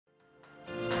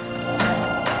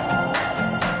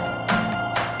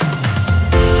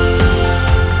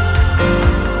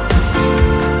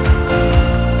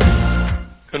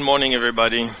morning,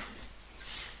 everybody.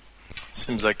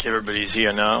 Seems like everybody's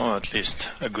here now, at least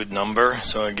a good number.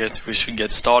 So I guess we should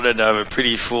get started. I have a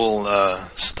pretty full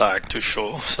stack to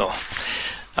show, so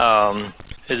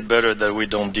it's better that we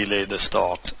don't delay the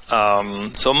start.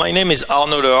 So my name is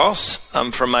Arnaud Le Hors.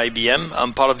 I'm from IBM.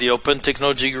 I'm part of the Open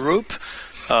Technology Group.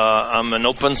 I'm an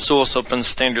open source, open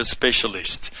standard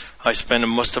specialist. I spent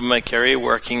most of my career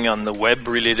working on the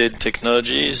web-related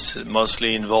technologies,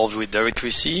 mostly involved with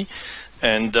Directory-C.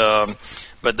 And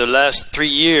but the last 3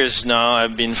 years now,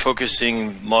 I've been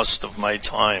focusing most of my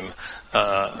time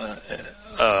on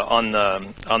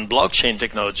blockchain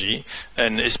technology,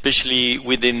 and especially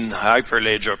within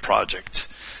Hyperledger project.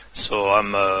 So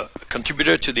I'm a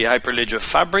contributor to the Hyperledger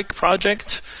Fabric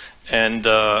project, and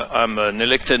I'm an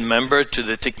elected member to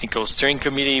the technical steering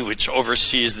committee, which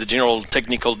oversees the general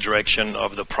technical direction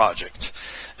of the project.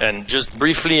 And just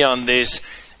briefly on this,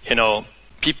 you know,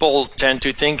 people tend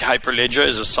to think Hyperledger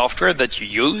is a software that you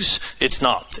use. It's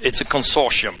not. It's a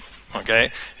consortium.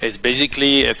 Okay, it's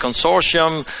basically a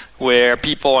consortium where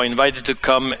people are invited to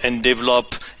come and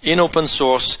develop in open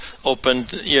source,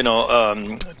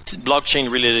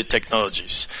 blockchain-related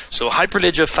technologies. So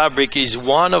Hyperledger Fabric is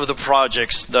one of the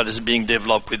projects that is being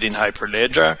developed within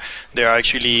Hyperledger. There are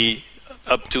actually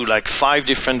up to like 5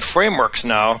 different frameworks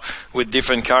now with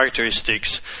different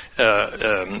characteristics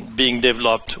being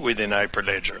developed within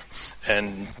Hyperledger.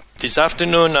 And this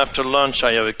afternoon, after lunch,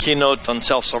 I have a keynote on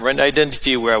self-sovereign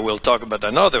identity where we'll talk about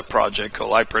another project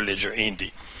called Hyperledger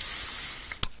Indy.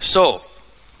 So,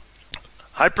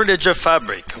 Hyperledger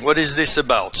Fabric, what is this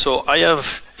about? So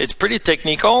it's pretty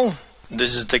technical.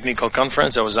 This is a technical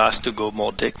conference. I was asked to go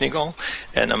more technical,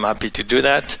 and I'm happy to do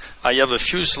that. I have a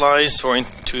few slides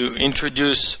to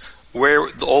introduce where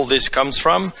all this comes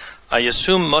from. I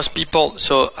assume most people,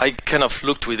 so I kind of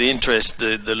looked with interest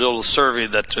the little survey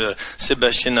that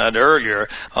Sebastian had earlier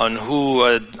on who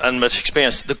had much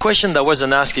experience. The question that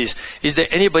wasn't asked is there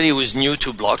anybody who's new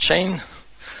to blockchain?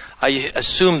 I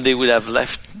assume they would have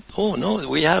left. Oh, no,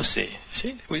 we have, see,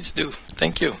 we do.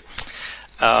 Thank you.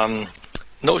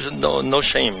 No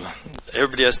shame.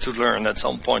 Everybody has to learn at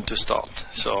some point to start.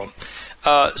 So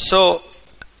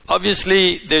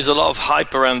obviously, there's a lot of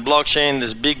hype around blockchain,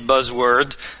 this big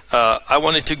buzzword. I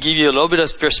wanted to give you a little bit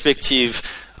of perspective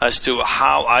as to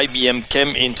how IBM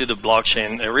came into the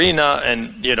blockchain arena,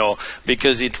 and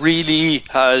because it really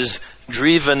has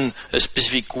driven a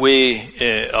specific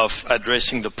way of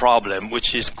addressing the problem,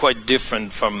 which is quite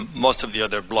different from most of the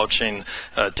other blockchain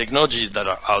technologies that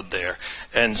are out there.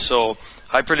 And so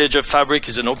Hyperledger Fabric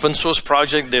is an open source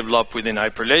project developed within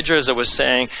Hyperledger. As I was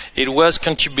saying, it was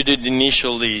contributed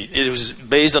initially, it was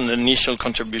based on the initial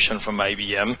contribution from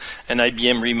IBM, and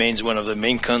IBM remains one of the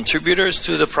main contributors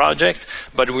to the project,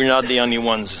 but we're not the only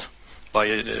ones by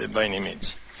any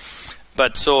means.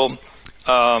 But so,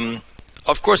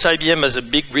 of course, IBM has a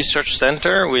big research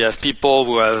center. We have people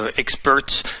who are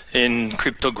experts in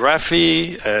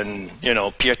cryptography and,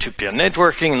 peer-to-peer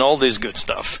networking and all this good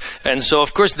stuff. And so,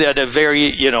 of course, they had a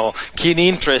very, keen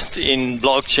interest in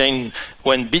blockchain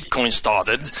when Bitcoin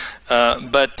started.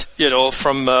 But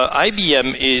from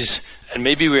IBM is, and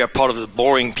maybe we are part of the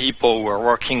boring people who are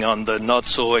working on the not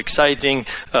so exciting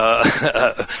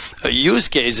use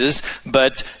cases,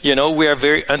 but we are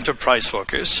very enterprise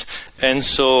focused. And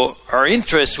so our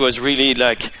interest was really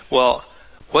like, well,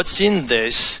 what's in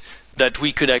this that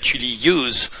we could actually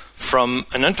use from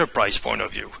an enterprise point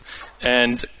of view?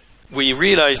 And we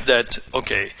realized that,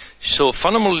 okay, so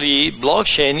fundamentally,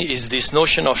 blockchain is this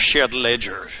notion of shared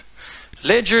ledgers.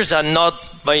 Ledgers are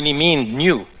not by any means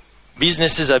new.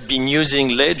 Businesses have been using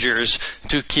ledgers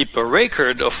to keep a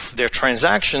record of their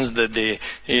transactions that they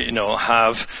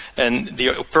have and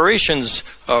the operations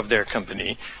of their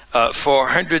company for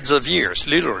hundreds of years,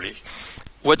 literally.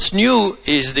 What's new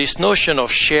is this notion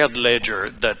of shared ledger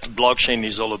that blockchain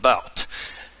is all about.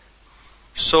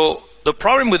 So the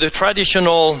problem with the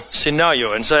traditional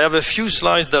scenario, and so I have a few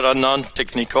slides that are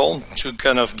non-technical to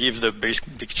kind of give the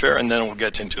basic picture, and then we'll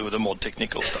get into the more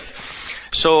technical stuff.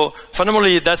 So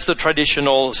fundamentally, that's the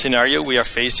traditional scenario we are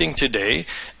facing today.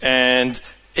 And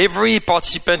every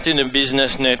participant in a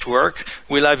business network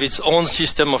will have its own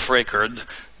system of record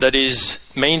that is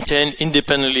maintained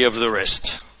independently of the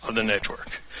rest of the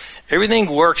network. Everything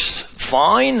works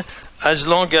fine as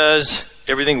long as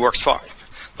everything works fine.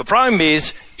 The problem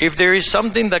is, if there is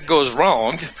something that goes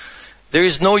wrong, there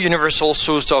is no universal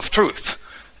source of truth.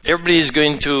 Everybody is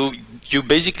going to you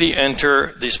basically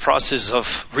enter this process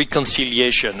of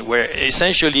reconciliation where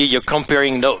essentially you're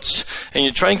comparing notes and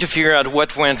you're trying to figure out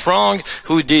what went wrong,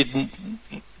 who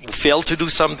failed to do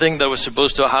something that was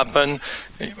supposed to happen,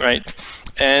 right?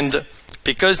 And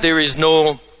because there is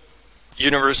no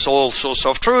universal source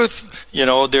of truth. You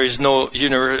know, there is no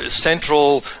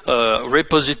central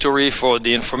repository for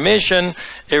the information.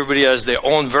 Everybody has their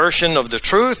own version of the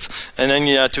truth, and then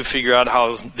you have to figure out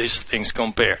how these things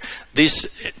compare. This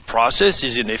process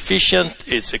is inefficient,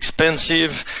 it's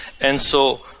expensive, and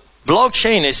so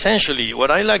blockchain, essentially,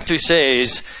 what I like to say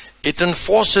is it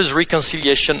enforces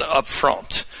reconciliation up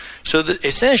front. So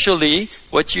essentially,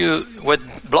 what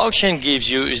blockchain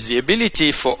gives you is the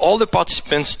ability for all the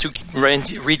participants to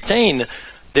retain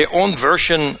their own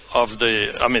version of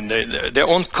their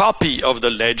own copy of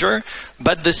the ledger,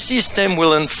 but the system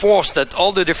will enforce that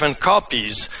all the different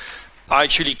copies are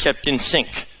actually kept in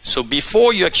sync. So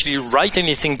before you actually write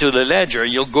anything to the ledger,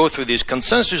 you'll go through this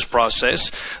consensus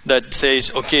process that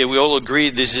says, okay, we all agree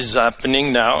this is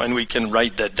happening now, and we can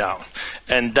write that down.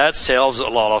 And that solves a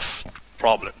lot of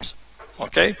problems.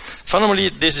 Okay? Fundamentally,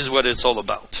 this is what it's all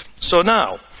about. So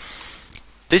now,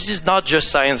 this is not just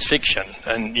science fiction.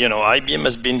 And, you know, IBM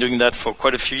has been doing that for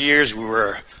quite a few years.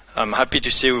 I'm happy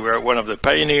to say we were one of the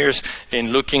pioneers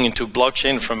in looking into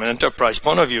blockchain from an enterprise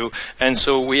point of view. And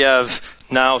so we have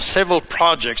now several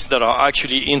projects that are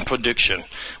actually in production.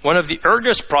 One of the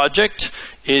earliest projects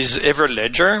is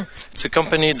Hyperledger. It's a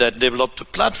company that developed a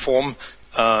platform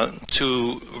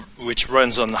which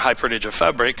runs on Hyperledger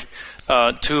Fabric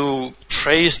to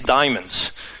trace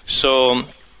diamonds. So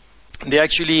they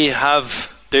actually have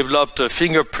developed a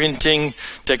fingerprinting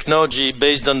technology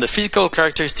based on the physical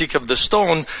characteristic of the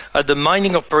stone. At the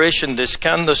mining operation, they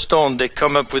scan the stone, they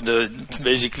come up with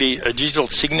basically a digital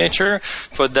signature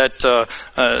for that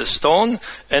stone,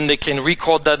 and they can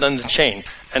record that on the chain.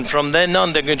 And from then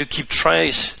on, they're going to keep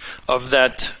trace of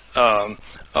that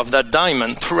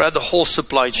diamond throughout the whole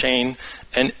supply chain,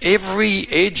 and every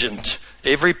agent,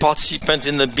 every participant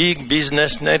in the big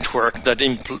business network that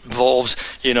involves,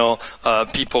 you know,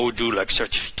 people who do like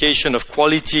certification of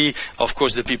quality, of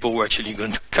course the people who are actually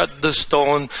going to cut the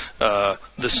stone,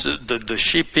 the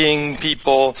shipping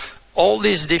people, all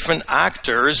these different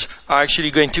actors are actually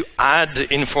going to add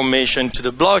information to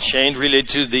the blockchain related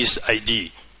to this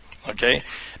ID, okay?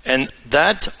 And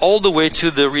that all the way to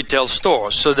the retail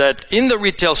store, so that in the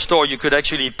retail store you could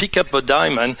actually pick up a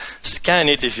diamond, scan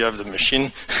it if you have the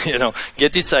machine, you know,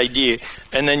 get its ID,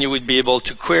 and then you would be able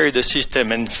to query the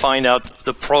system and find out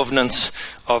the provenance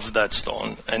of that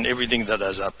stone and everything that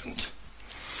has happened.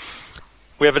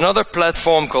 We have another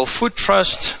platform called Food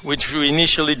Trust, which we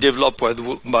initially developed with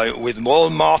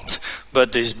Walmart,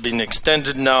 but it's been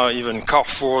extended now. Even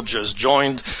Carrefour just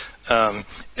joined.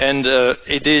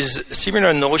 It is a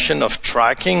similar notion of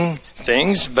tracking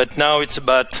things, but now it's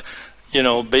about, you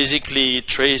know, basically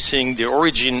tracing the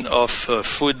origin of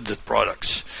food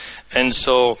products. And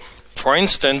so, for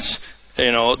instance,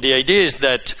 you know, the idea is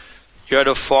that you're at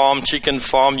a farm, chicken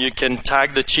farm, you can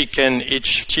tag the chicken.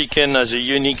 Each chicken has a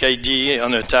unique ID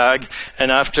on a tag,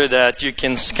 and after that you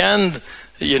can scan,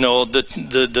 you know,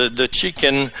 the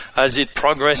chicken as it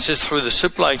progresses through the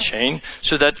supply chain,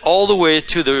 so that all the way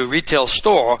to the retail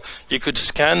store, you could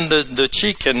scan the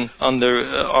chicken on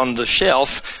the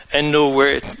shelf and know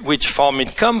which farm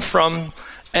it come from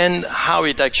and how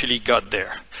it actually got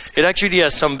there. It actually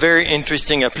has some very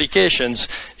interesting applications,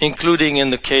 including in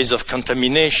the case of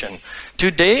contamination.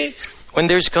 Today, when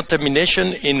there's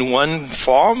contamination in one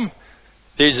farm,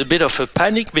 there's a bit of a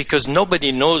panic because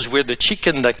nobody knows where the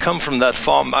chicken that come from that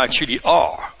farm actually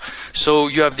are. So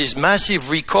you have these massive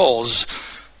recalls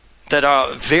that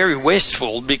are very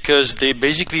wasteful because they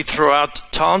basically throw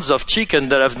out tons of chicken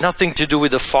that have nothing to do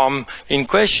with the farm in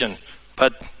question,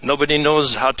 but nobody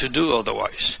knows how to do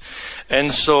otherwise.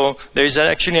 And so there's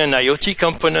actually an IoT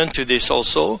component to this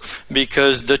also,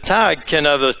 because the tag can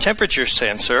have a temperature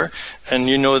sensor, and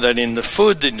you know that in the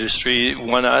food industry,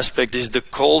 one aspect is the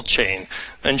cold chain,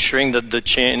 ensuring that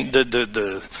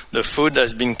the food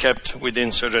has been kept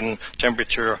within certain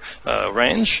temperature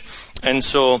range. And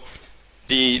so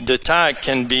the tag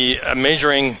can be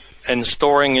measuring and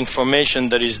storing information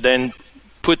that is then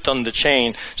put on the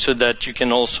chain so that you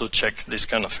can also check this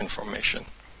kind of information.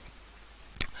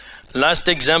 Last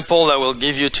example I will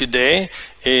give you today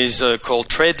is called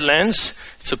TradeLens.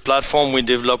 It's a platform we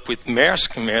developed with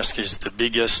Maersk. Maersk is the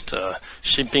biggest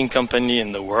shipping company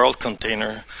in the world,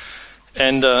 container.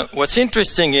 And what's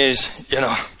interesting is, you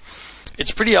know,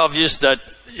 it's pretty obvious that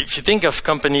if you think of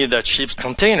company that ships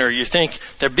container, you think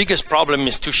their biggest problem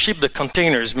is to ship the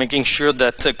containers, making sure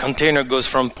that the container goes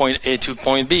from point A to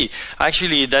point B.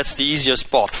 Actually, that's the easiest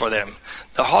part for them.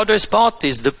 The hardest part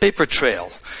is the paper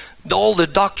trail. All the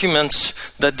documents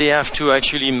that they have to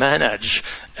actually manage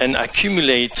and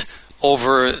accumulate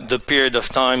over the period of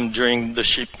time during the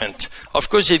shipment. Of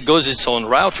course, it goes its own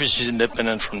route, which is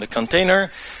independent from the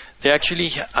container. they actually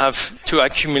have to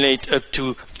accumulate up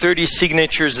to 30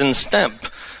 signatures and stamp,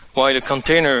 while a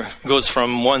container goes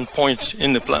from one point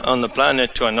on the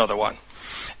planet to another one.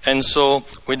 And so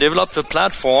we developed a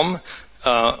platform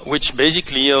which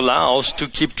basically allows to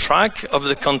keep track of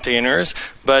the containers,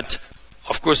 but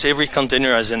of course every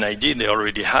container has an ID, they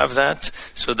already have that,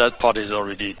 so that part is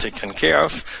already taken care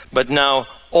of. But now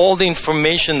all the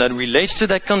information that relates to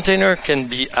that container can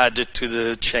be added to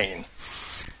the chain.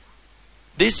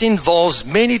 This involves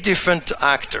many different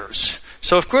actors.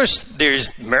 So of course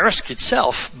there's Maersk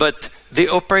itself, but they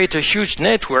operate a huge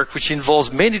network which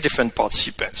involves many different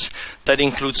participants. That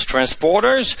includes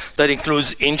transporters, that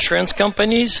includes insurance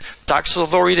companies, tax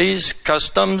authorities,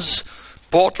 customs,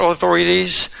 port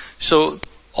authorities. So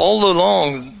all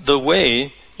along the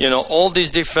way, you know, all these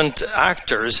different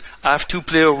actors have to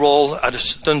play a role at a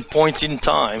certain point in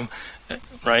time,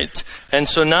 right? And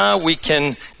so now we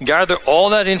can gather all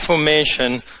that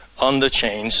information on the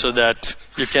chain so that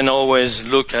you can always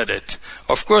look at it.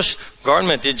 Of course,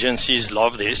 government agencies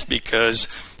love this because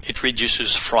it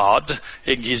reduces fraud.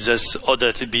 It gives us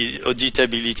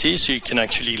auditability, so you can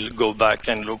actually go back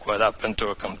and look what happened to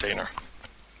a container.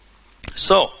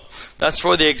 So that's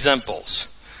for the examples.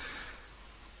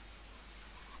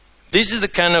 This is the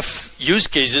kind of use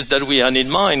cases that we had in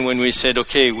mind when we said,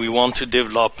 okay, we want to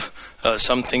develop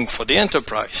something for the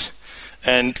enterprise.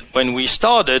 And when we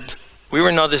started, we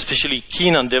were not especially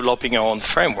keen on developing our own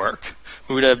framework.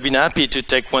 We would have been happy to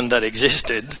take one that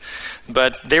existed,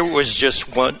 but there was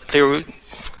just one.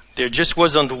 There just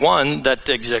wasn't one that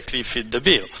exactly fit the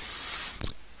bill.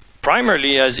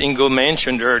 Primarily, as Ingo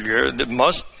mentioned earlier,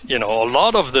 a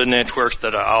lot of the networks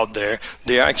that are out there,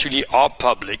 they actually are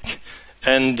public,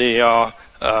 and they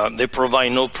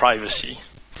provide no privacy.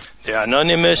 They are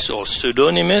anonymous or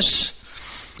pseudonymous,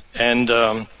 and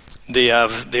they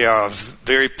are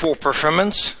very poor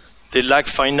performance. They lack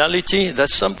finality.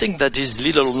 That's something that is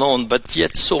little known, but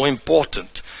yet so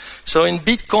important. So in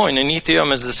Bitcoin and Ethereum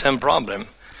has the same problem.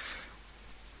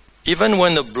 Even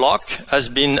when a block has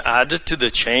been added to the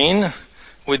chain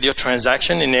with your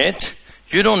transaction in it,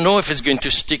 you don't know if it's going to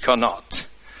stick or not,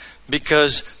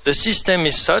 because the system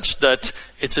is such that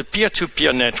it's a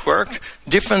peer-to-peer network.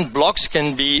 Different blocks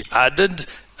can be added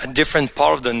at different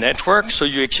part of the network, so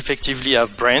you effectively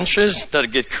have branches that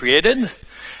get created.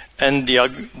 And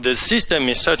the system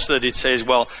is such that it says,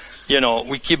 well, you know,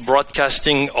 we keep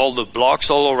broadcasting all the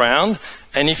blocks all around,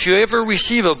 and if you ever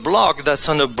receive a block that's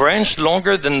on a branch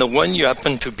longer than the one you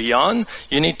happen to be on,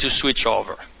 you need to switch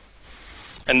over.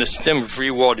 And the system of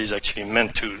reward is actually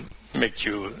meant to make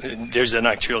you, there's an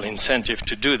actual incentive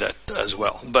to do that as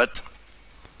well. But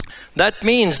that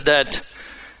means that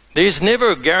there's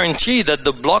never a guarantee that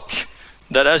the block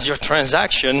that has your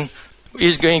transaction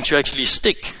is going to actually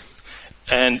stick.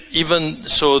 And even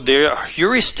so, there are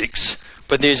heuristics,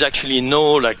 but there's actually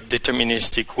no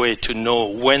deterministic way to know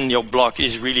when your block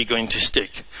is really going to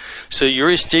stick. So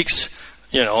heuristics,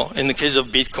 you know, in the case of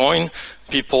Bitcoin,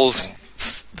 people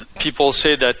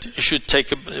say that you should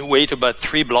wait about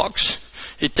 3 blocks.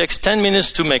 It takes 10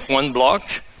 minutes to make 1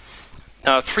 block.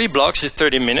 Now 3 blocks is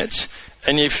 30 minutes.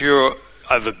 And if you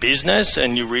have a business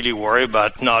and you really worry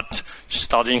about not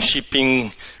starting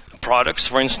shipping products,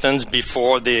 for instance,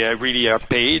 before they really are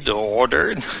paid or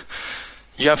ordered,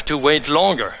 you have to wait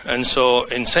longer. And so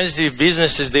in sensitive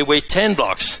businesses, they wait 10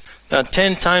 blocks. Now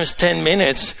 10 times 10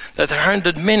 minutes, that's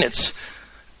 100 minutes.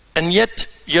 And yet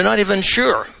you're not even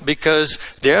sure, because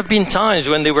there have been times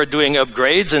when they were doing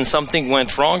upgrades and something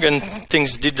went wrong and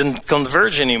things didn't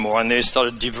converge anymore and they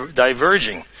started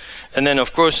diverging. And then,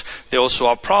 of course, there also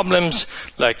are problems,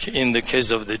 like in the case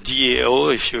of the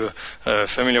DAO. If you're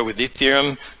familiar with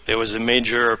Ethereum, there was a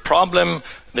major problem.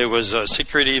 There was a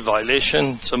security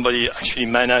violation. Somebody actually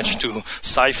managed to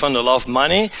siphon a lot of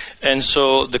money. And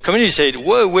so the community said,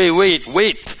 whoa,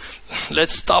 wait,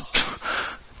 let's stop.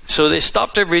 So they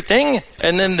stopped everything,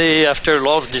 and then after a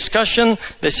lot of discussion,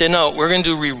 they say, no, we're going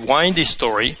to rewind this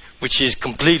story, which is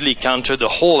completely counter the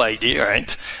whole idea,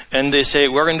 right? And they say,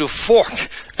 we're going to fork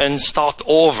and start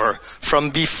over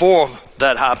from before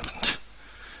that happened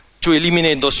to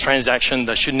eliminate those transactions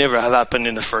that should never have happened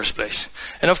in the first place.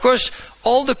 And of course,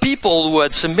 all the people who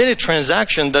had submitted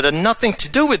transactions that had nothing to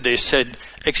do with this said,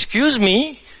 excuse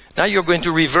me, now you're going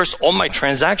to reverse all my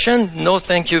transactions? No,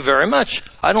 thank you very much.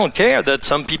 I don't care that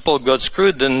some people got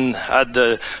screwed and had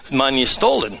the money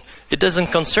stolen. It doesn't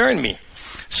concern me.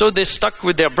 So they stuck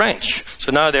with their branch.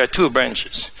 So now there are 2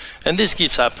 branches. And this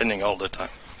keeps happening all the time.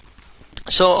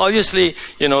 So obviously,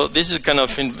 you know, this is kind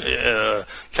of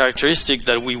characteristic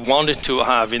that we wanted to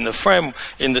have in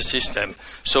the system.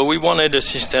 So we wanted a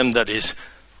system that is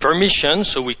permission,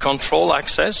 so we control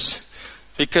access,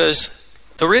 because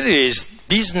the reality is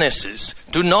businesses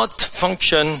do not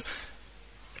function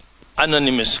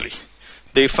anonymously.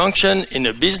 They function in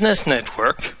a business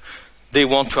network. They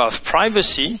want to have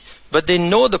privacy, but they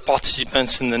know the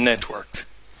participants in the network.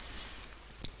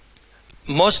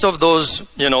 Most of those,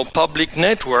 public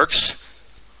networks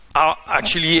are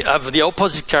actually have the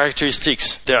opposite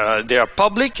characteristics. They are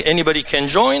public, anybody can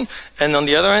join, and on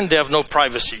the other hand, they have no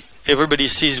privacy. Everybody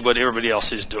sees what everybody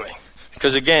else is doing.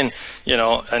 Because again,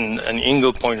 and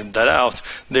Ingo pointed that out,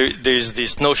 there's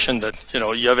this notion that,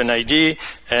 you have an ID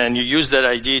and you use that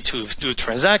ID to do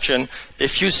transaction.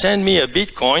 If you send me a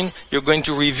Bitcoin, you're going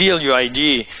to reveal your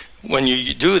ID when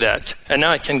you do that. And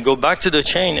now I can go back to the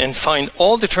chain and find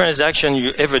all the transactions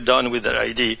you've ever done with that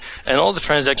ID and all the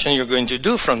transactions you're going to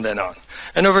do from then on.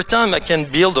 And over time, I can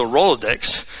build a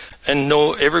Rolodex and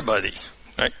know everybody,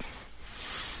 right?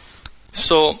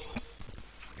 So,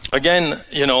 again,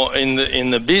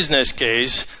 in the business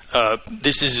case,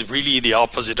 this is really the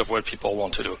opposite of what people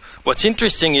want to do. What's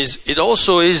interesting is it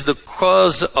also is the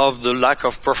cause of the lack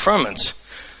of performance.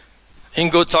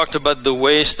 Ingo talked about the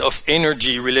waste of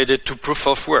energy related to proof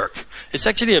of work. It's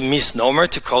actually a misnomer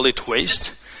to call it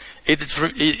waste.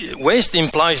 Waste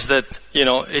implies that,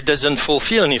 it doesn't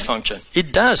fulfill any function.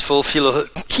 It does fulfill a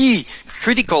key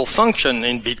critical function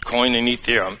in Bitcoin and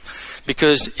Ethereum.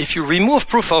 Because if you remove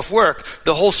proof of work,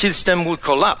 the whole system will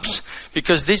collapse.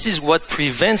 Because this is what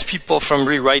prevents people from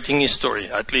rewriting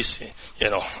history, at least,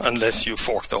 unless you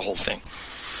fork the whole thing.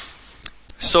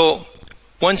 So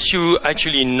once you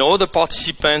actually know the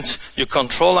participants, you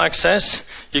control access,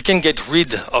 you can get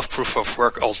rid of proof of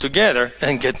work altogether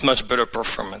and get much better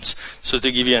performance. So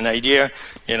to give you an idea,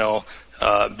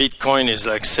 Bitcoin is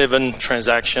like 7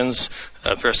 transactions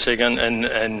per second,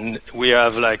 and we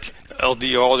have like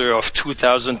the order of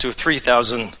 2,000 to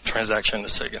 3,000 transactions a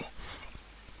second.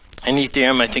 And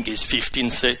Ethereum, I think, is 15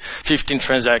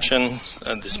 transactions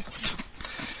at this point.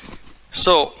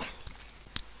 So,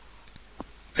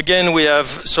 again,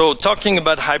 talking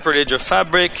about Hyperledger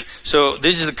Fabric, so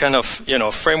this is the kind of,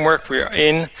 framework we are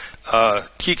in.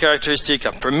 Key characteristic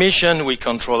of permission, we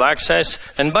control access.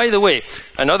 And by the way,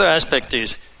 another aspect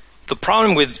is, the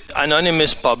problem with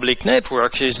anonymous public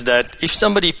networks is that if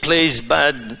somebody plays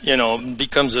bad,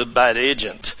 becomes a bad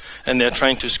agent, and they're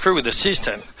trying to screw with the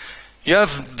system, you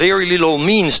have very little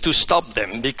means to stop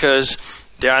them because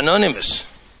they're anonymous.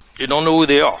 You don't know who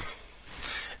they are.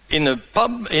 In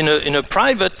a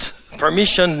private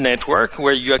permission network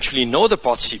where you actually know the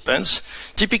participants,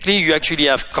 typically you actually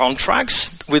have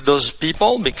contracts with those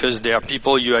people because they are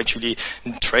people you actually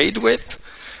trade with,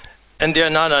 and they are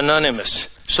not anonymous.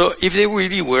 So if they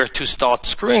really were to start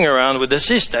screwing around with the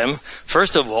system,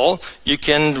 first of all, you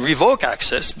can revoke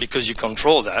access because you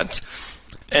control that.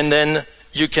 And then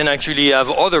you can actually have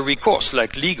other recourse,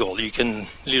 like legal. You can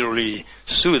literally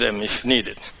sue them if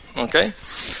needed. Okay?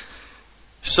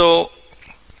 So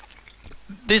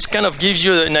this kind of gives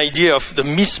you an idea of the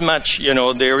mismatch,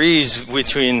 there is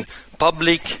between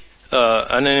public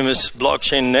anonymous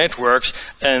blockchain networks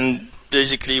and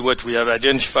basically what we have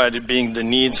identified as being the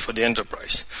needs for the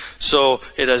enterprise. So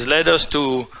it has led us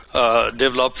to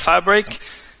develop Fabric.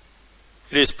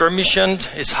 It is permissioned,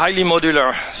 it's highly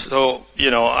modular. So,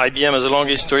 IBM has a long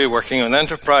history working on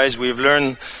enterprise. We've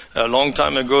learned a long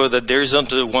time ago that there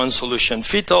isn't a one solution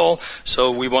fit all.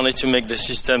 So we wanted to make the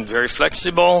system very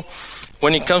flexible.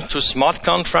 When it comes to smart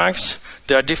contracts,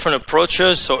 there are different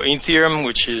approaches. So Ethereum,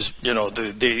 which is,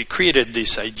 they created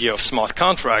this idea of smart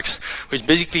contracts, which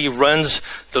basically runs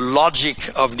the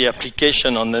logic of the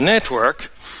application on the network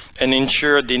and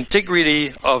ensure the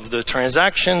integrity of the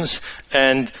transactions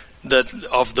and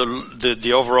of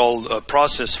the overall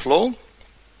process flow.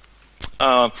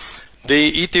 The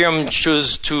Ethereum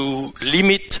chose to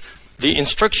limit the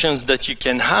instructions that you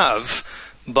can have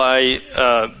by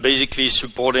basically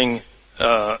supporting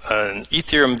an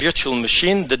Ethereum virtual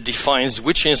machine that defines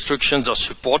which instructions are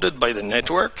supported by the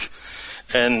network.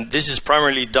 And this is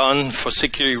primarily done for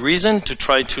security reasons to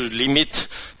try to limit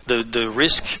the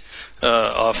risk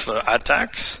of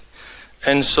attacks.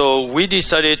 And so we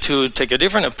decided to take a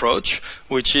different approach,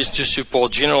 which is to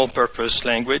support general purpose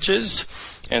languages.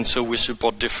 And so we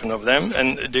support different of them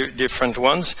and different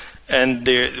ones. And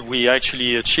we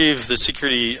actually achieve the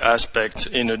security aspect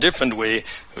in a different way.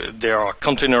 They are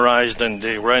containerized and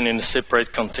they run in a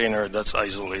separate container that's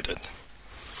isolated.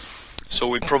 So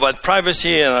we provide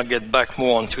privacy, and I'll get back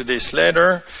more onto this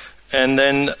later. And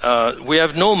then we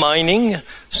have no mining,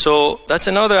 so that's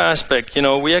another aspect. You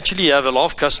know, we actually have a lot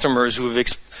of customers who've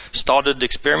started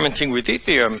experimenting with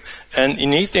Ethereum, and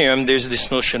in Ethereum there's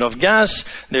this notion of gas,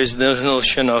 there's the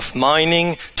notion of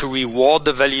mining to reward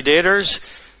the validators,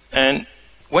 and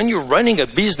when you're running a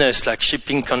business like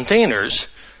shipping containers,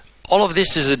 all of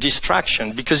this is a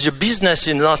distraction because your business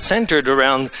is not centered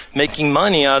around making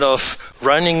money out of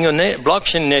running a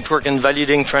blockchain network and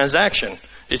validating transaction.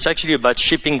 It's actually about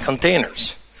shipping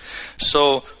containers.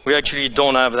 So we actually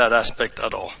don't have that aspect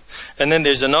at all. And then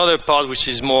there's another part which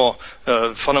is more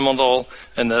fundamental,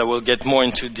 and I will get more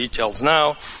into details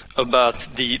now, about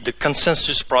the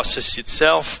consensus process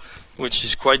itself, which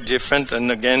is quite different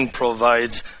and again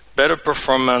provides better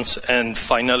performance and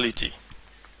finality.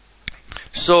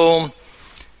 So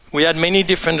we had many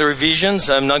different revisions.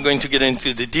 I'm not going to get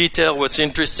into the detail. What's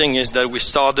interesting is that we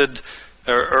started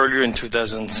earlier in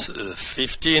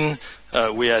 2015.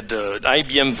 We had an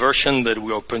IBM version that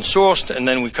we open sourced, and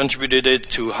then we contributed it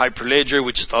to Hyperledger,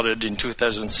 which started in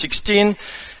 2016.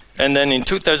 And then in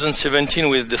 2017,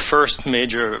 we had the first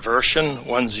major version,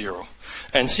 1.0.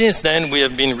 And since then, we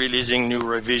have been releasing new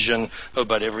revision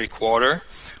about every quarter.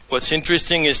 What's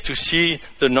interesting is to see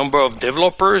the number of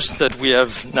developers that we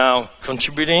have now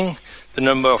contributing, the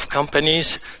number of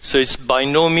companies. So it's by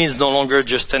no means no longer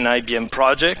just an IBM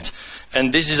project.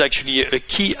 And this is actually a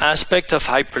key aspect of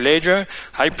Hyperledger.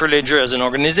 Hyperledger as an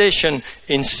organization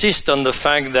insists on the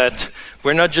fact that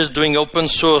we're not just doing open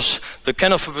source, the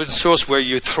kind of open source where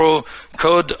you throw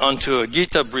code onto a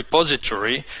GitHub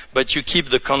repository, but you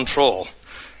keep the control.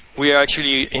 We are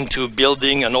actually into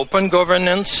building an open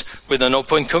governance with an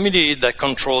open community that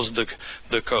controls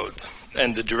the code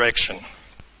and the direction.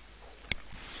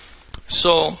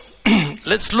 So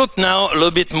let's look now a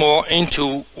little bit more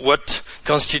into what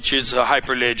constitutes a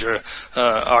Hyperledger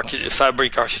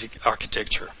Fabric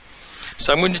architecture.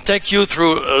 So I'm going to take you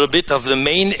through a little bit of the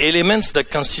main elements that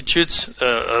constitutes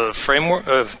a framework,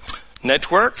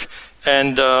 network,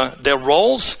 and their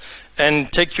roles,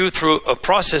 and take you through a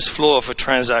process flow of a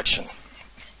transaction.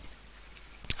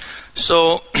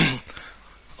 So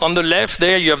on the left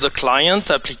there, you have the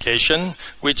client application,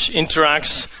 which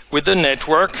interacts with the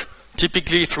network,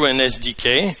 typically through an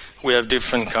SDK. We have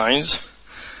different kinds.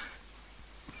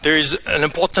 There is an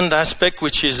important aspect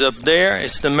which is up there.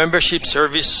 It's the membership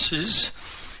services.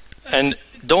 And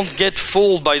don't get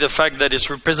fooled by the fact that it's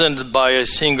represented by a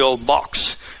single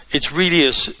box. It's really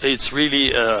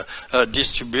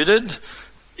distributed.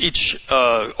 Each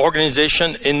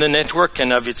organization in the network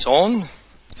can have its own.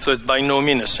 So it's by no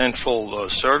means a central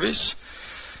service.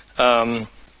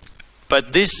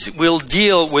 But this will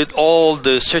deal with all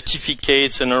the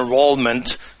certificates and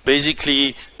enrollment.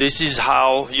 Basically, this is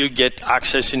how you get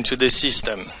access into the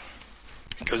system.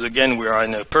 Because again, we are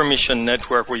in a permission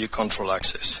network where you control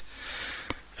access.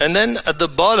 And then at the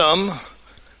bottom,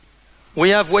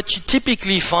 we have what you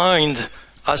typically find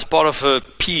as part of a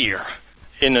peer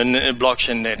in a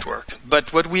blockchain network.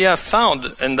 But what we have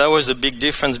found, and that was a big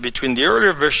difference between the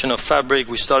earlier version of Fabric,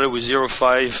 we started with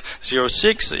 0.5,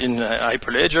 0.6 in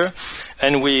Hyperledger,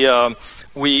 and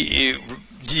we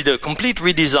did a complete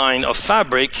redesign of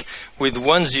Fabric with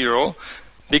 1.0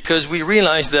 because we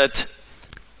realized that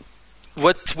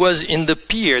what was in the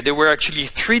peer, there were actually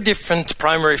 3 different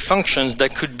primary functions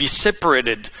that could be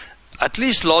separated, at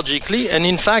least logically, and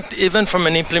in fact, even from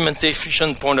an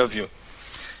implementation point of view.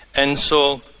 And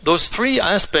so those 3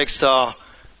 aspects are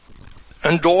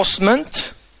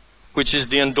endorsement, which is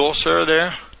the endorser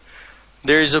there.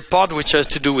 There is a part which has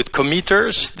to do with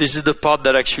committers. This is the part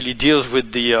that actually deals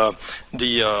with the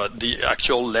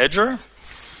actual ledger.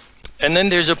 And then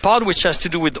there's a part which has to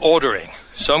do with ordering.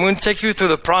 So I'm going to take you through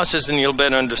the process and you'll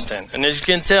better understand. And as you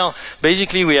can tell,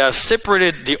 basically we have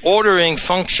separated the ordering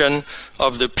function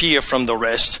of the peer from the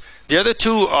rest. The other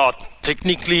 2 are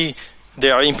technically, they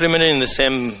are implemented in the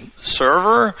same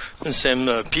server, the same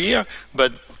peer,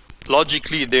 but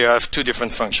logically they have 2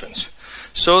 different functions.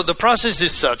 So the process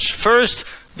is such. First,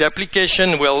 the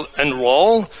application will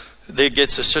enroll. They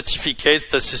get a certificate,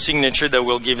 that's a signature that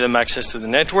will give them access to the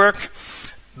network.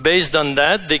 Based on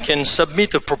that, they can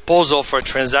submit a proposal for a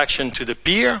transaction to the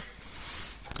peer.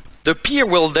 The peer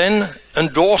will then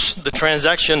endorse the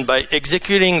transaction by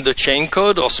executing the chain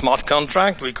code or smart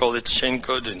contract. We call it chain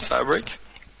code in Fabric.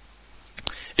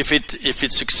 If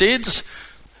it succeeds,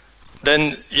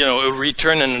 then it will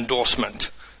return an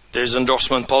endorsement. There's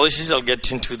endorsement policies. I'll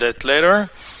get into that later.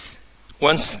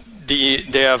 Once they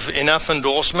have enough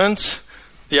endorsements,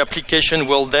 the application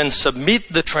will then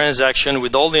submit the transaction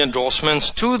with all the endorsements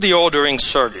to the ordering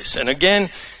service. And again,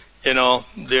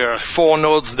 there are 4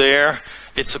 nodes there.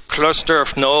 It's a cluster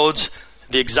of nodes.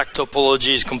 The exact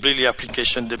topology is completely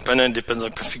application dependent, depends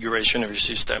on configuration of your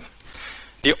system.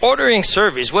 The ordering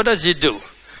service, what does it do?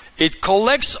 It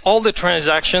collects all the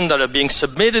transactions that are being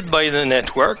submitted by the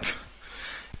network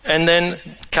and then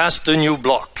casts a new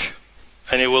block.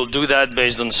 And it will do that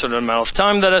based on a certain amount of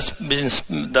time that has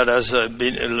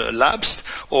been elapsed,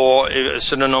 or a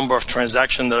certain number of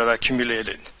transactions that have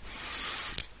accumulated.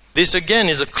 This again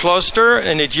is a cluster,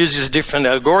 and it uses different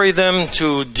algorithms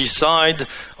to decide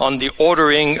on the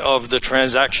ordering of the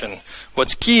transaction.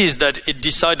 What's key is that it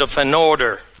decides of an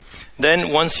order.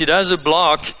 Then once it has a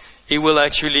block, it will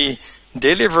actually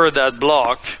deliver that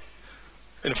block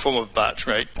in the form of batch,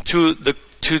 right, to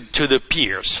the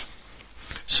peers.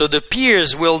 So the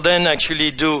peers will then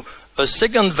actually do a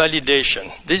second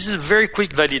validation. This is a very quick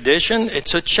validation.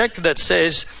 It's a check that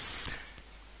says,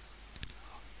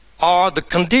 are the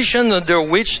conditions under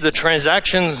which the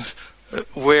transactions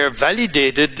were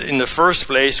validated in the first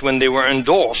place when they were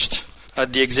endorsed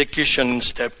at the execution in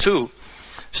step 2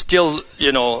 still,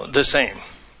 the same?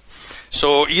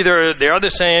 So either they are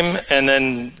the same and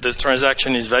then the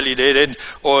transaction is validated,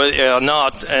 or they are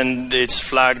not and it's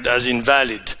flagged as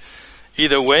invalid.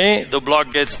 Either way, the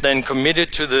block gets then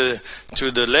committed to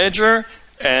the ledger,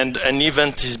 and an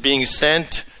event is being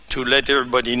sent to let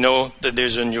everybody know that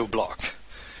there's a new block.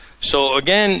 So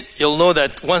again, you'll know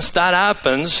that once that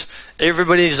happens,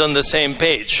 everybody is on the same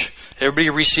page. Everybody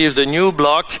receives the new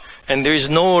block, and there is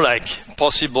no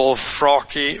possible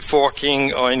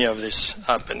forking or any of this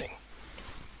happening.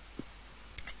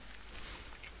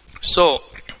 So,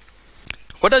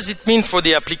 what does it mean for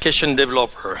the application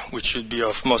developer, which should be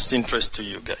of most interest to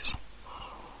you guys?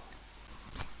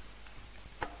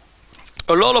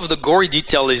 A lot of the gory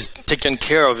detail is taken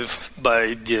care of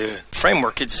by the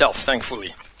framework itself,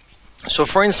 thankfully. So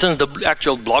for instance, the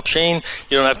actual blockchain,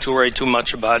 you don't have to worry too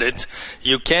much about it.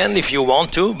 You can if you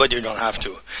want to, but you don't have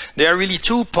to. There are really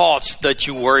two parts that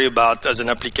you worry about as an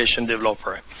application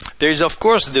developer. There is, of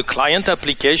course, the client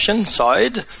application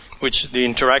side, which is the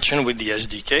interaction with the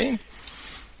SDK.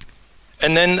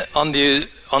 And then on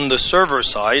the server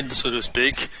side, so to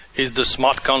speak, is the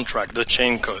smart contract, the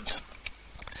chain code.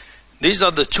 These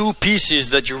are the two pieces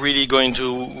that you're really going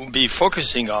to be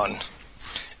focusing on.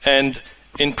 And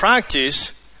in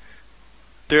practice,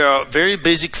 there are very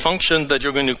basic functions that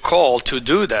you're going to call to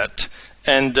do that.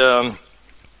 And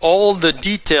all the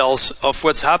details of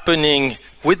what's happening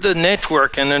with the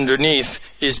network and underneath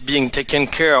is being taken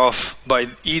care of by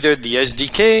either the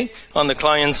SDK on the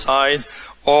client side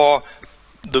or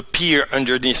the peer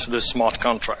underneath the smart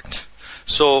contract.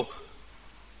 So,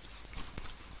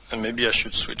 and maybe I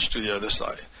should switch to the other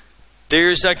side.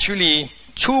 There's actually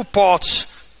two parts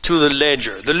to the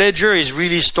ledger. The ledger is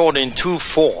really stored in two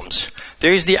forms.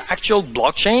 There is the actual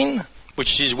blockchain,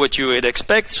 which is what you would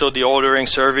expect. So the ordering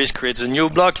service creates a new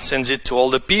block, sends it to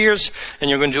all the peers, and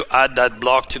you're going to add that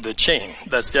block to the chain.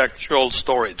 That's the actual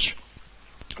storage.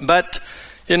 But,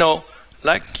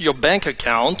 like your bank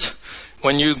account,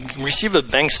 when you receive a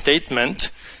bank statement,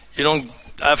 you don't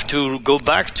have to go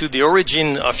back to the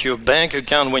origin of your bank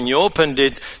account when you opened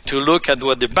it to look at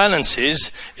what the balance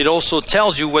is. It also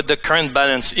tells you what the current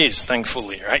balance is,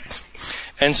 thankfully, right?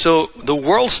 And so the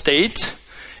world state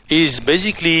is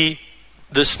basically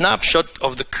the snapshot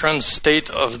of the current state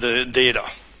of the data.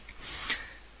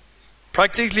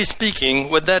 Practically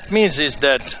speaking, what that means is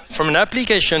that from an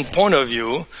application point of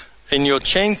view, in your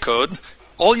chain code,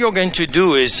 all you're going to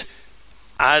do is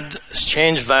add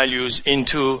change values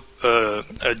into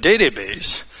a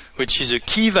database, which is a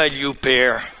key value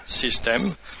pair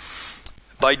system.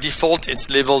 By default, it's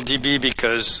level DB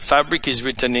because Fabric is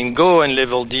written in Go, and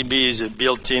level DB is a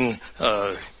built-in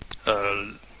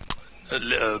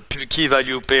key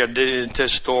value pair data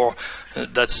store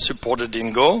that's supported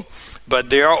in Go. But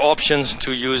there are options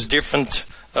to use different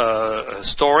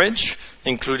storage,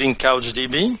 including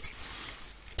CouchDB,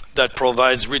 that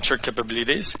provides richer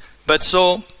capabilities. But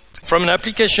so, from an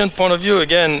application point of view,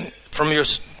 again, from your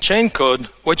chain code,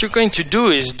 what you're going to do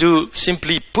is do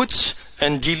simply puts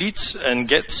and deletes and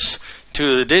gets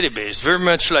to the database, very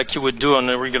much like you would do on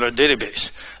a regular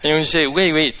database. And you're going to say,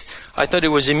 wait, I thought it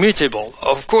was immutable.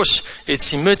 Of course,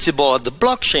 it's immutable at the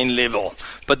blockchain level,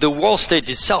 but the world state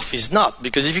itself is not,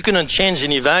 because if you couldn't change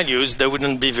any values, that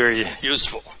wouldn't be very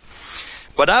useful.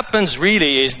 What happens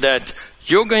really is that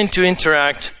you're going to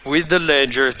interact with the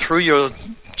ledger through your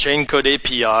chain code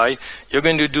API. You're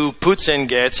going to do puts and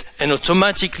gets, and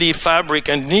automatically Fabric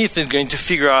underneath is going to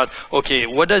figure out, okay,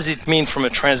 what does it mean from a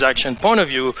transaction point of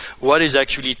view? What is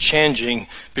actually changing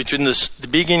between the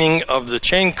beginning of the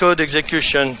chain code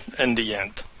execution and the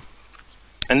end?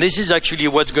 And this is actually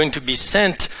what's going to be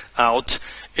sent out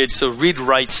It's a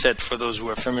read-write set for those who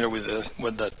are familiar with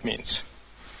what that means.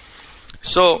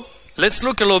 So let's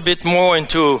look a little bit more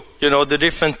into the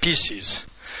different pieces.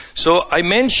 So I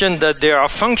mentioned that there are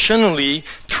functionally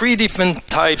 3 different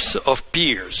types of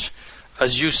peers.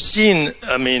 As you've seen,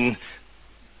 I mean,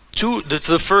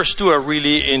 the first 2 are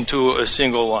really into a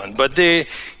single one, but they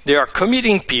are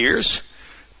committing peers.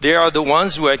 They are the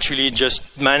ones who actually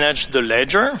just manage the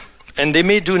ledger, and they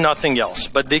may do nothing else,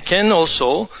 but they can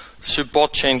also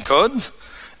support chain code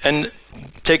and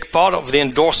take part of the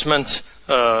endorsement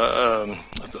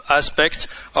aspect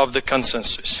of the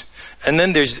consensus. And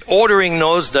then there's ordering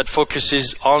nodes that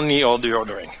focuses only on the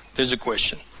ordering. There's a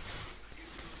question.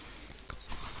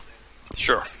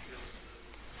 Sure.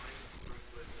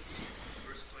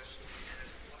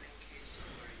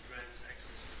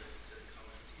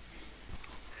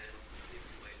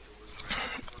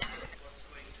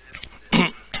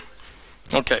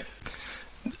 Okay.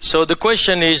 So the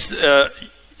question is,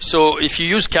 so if you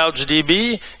use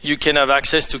CouchDB, you can have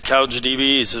access to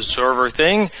CouchDB. It's a server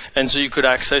thing, and so you could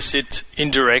access it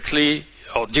indirectly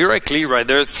or directly,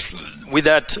 rather,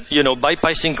 without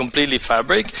bypassing completely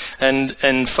Fabric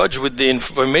and fudge with the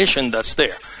information that's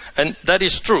there. And that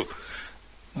is true.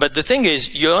 But the thing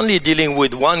is, you're only dealing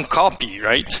with one copy,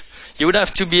 right? You would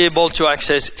have to be able to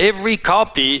access every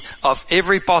copy of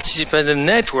every participant in the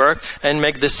network and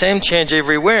make the same change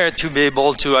everywhere to be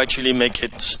able to actually make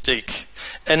it stick.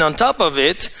 And on top of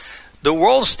it, the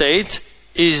world state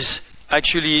is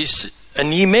actually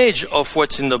an image of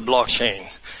what's in the blockchain.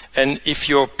 And if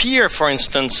your peer, for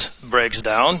instance, breaks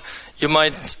down, you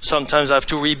might sometimes have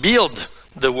to rebuild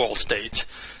the world state.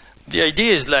 The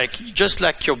idea is just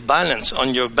like your balance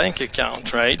on your bank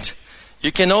account, right?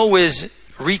 You can always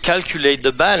recalculate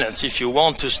the balance. If you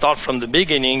want to start from the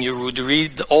beginning, you would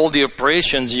read all the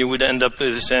operations, you would end up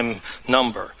with the same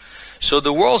number. So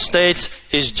the world state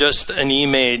is just an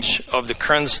image of the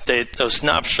current state, a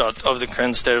snapshot of the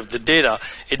current state of the data.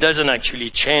 It doesn't actually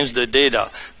change the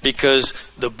data because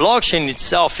the blockchain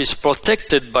itself is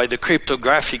protected by the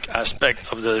cryptographic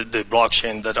aspect of the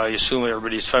blockchain that I assume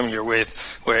everybody is familiar with,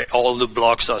 where all the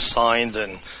blocks are signed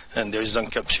and there's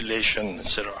encapsulation,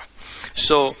 etc.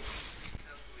 So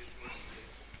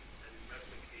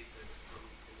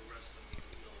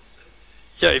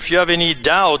yeah, if you have any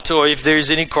doubt or if there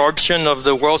is any corruption of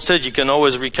the world state, you can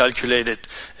always recalculate it.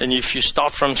 And if you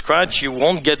start from scratch, you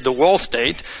won't get the world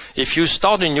state. If you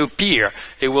start a new peer,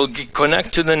 it will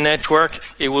connect to the network,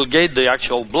 it will get the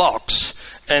actual blocks,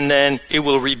 and then it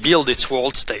will rebuild its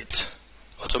world state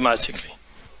automatically.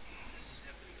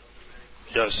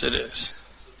 Yes, it is.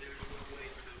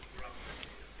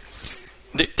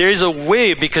 There is a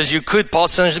way, because you could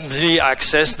possibly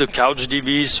access the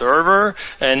CouchDB server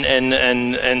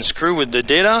and screw with the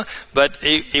data, but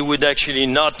it would actually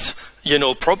not,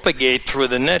 propagate through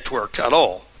the network at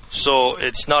all. So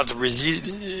it's not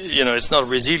it's not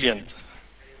resilient.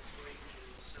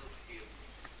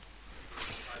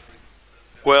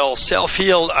 Well,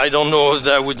 self-heal, I don't know if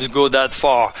that would go that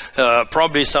far.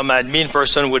 Probably some admin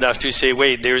person would have to say,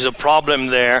 wait, there's a problem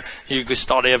there. You could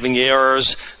start having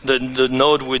errors. The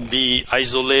node would be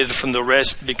isolated from the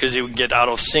rest because it would get out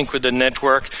of sync with the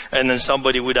network. And then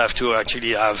somebody would have to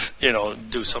actually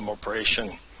do some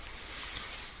operation.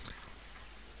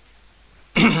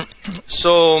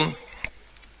 So,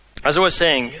 as I was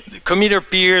saying, committer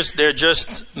peers, they're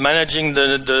just managing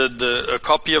a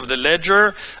copy of the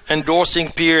ledger. Endorsing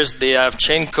peers, they have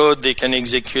chain code, they can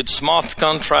execute smart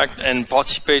contract and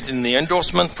participate in the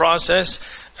endorsement process.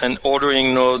 And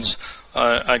ordering nodes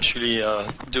actually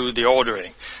do the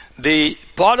ordering.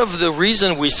 Part of the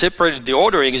reason we separated the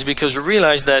ordering is because we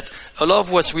realized that a lot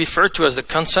of what's referred to as the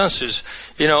consensus,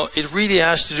 it really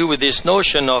has to do with this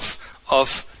notion of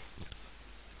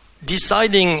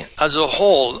deciding as a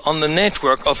whole on the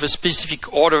network of a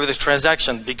specific order of the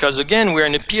transaction. Because again, we're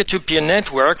in a peer-to-peer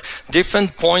network,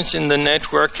 different points in the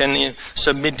network can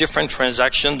submit different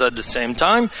transactions at the same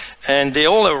time, and they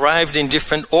all arrived in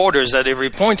different orders at every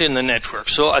point in the network.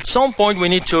 So at some point we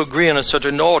need to agree on a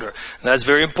certain order. And that's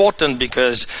very important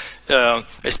because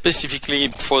specifically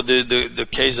for the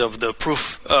case of the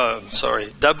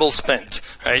double spent,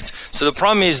 right? So the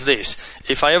problem is this: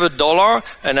 if I have $1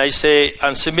 and I say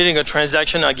I'm submitting a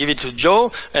transaction, I give it to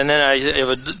Joe, and then I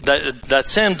have that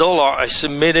same $, I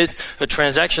submitted a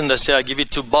transaction that say I give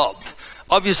it to Bob.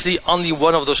 Obviously, only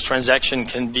one of those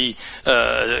transactions can be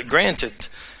granted.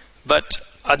 But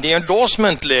at the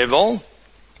endorsement level,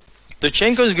 the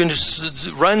chain code is going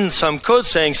to run some code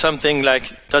saying something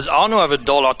like, does Arnaud have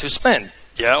 $1 to spend?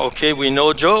 Yeah, okay, we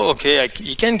know Joe. Okay,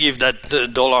 he can give that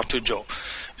 $1 to Joe.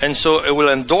 And so it will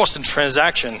endorse the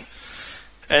transaction.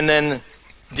 And then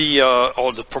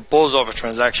or the proposal of a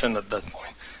transaction at that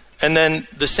point. And then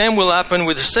the same will happen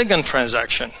with the second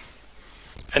transaction.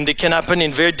 And they can happen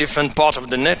in very different parts of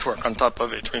the network on top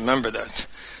of it, remember that.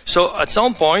 So at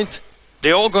some point,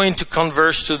 they're all going to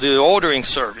converge to the ordering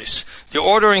service. The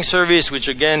ordering service, which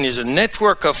again is a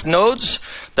network of nodes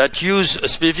that use a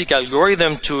specific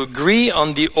algorithm to agree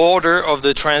on the order of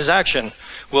the transaction,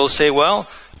 will say, well,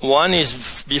 one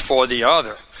is before the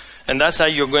other. And that's how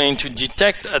you're going to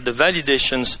detect at the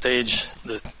validation stage,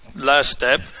 the last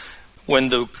step, when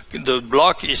the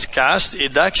block is cast,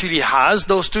 it actually has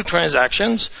those two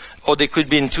transactions, or they could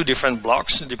be in two different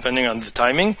blocks, depending on the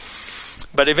timing.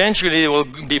 But eventually it will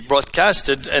be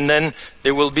broadcasted, and then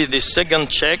there will be this second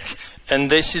check, and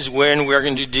this is when we're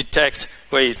going to detect,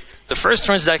 wait, the first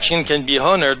transaction can be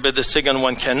honored, but the second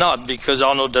one cannot, because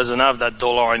Arnaud doesn't have that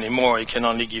dollar anymore. He can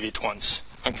only give it once.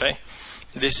 Okay?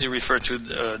 So this is referred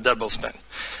to double spend.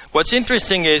 What's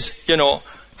interesting is,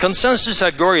 consensus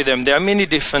algorithm, there are many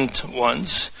different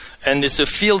ones, and it's a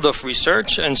field of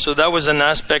research, and so that was an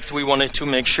aspect we wanted to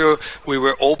make sure we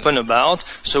were open about,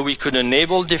 so we could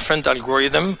enable different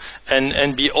algorithm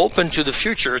and be open to the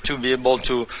future to be able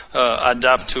to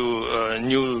adapt to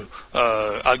new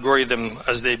algorithm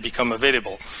as they become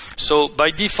available. So by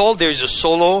default, there's a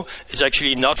solo. It's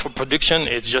actually not for production.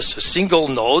 It's just a single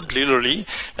node, literally,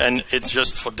 and it's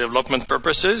just for development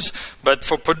purposes. But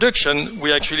for production,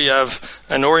 we actually have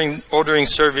an ordering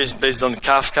service based on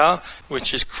Kafka,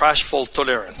 which is crash fault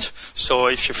tolerant. So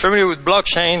if you're familiar with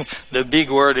blockchain, the big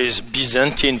word is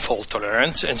Byzantine fault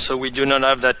tolerance, and so we do not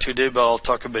have that today, but I'll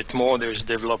talk a bit more. There's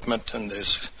development and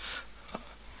there's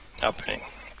happening.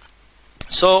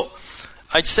 So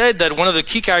I'd said that one of the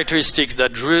key characteristics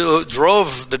that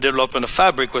drove the development of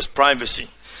Fabric was privacy.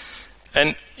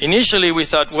 And initially we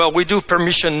thought, well, we do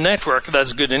permission network,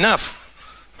 that's good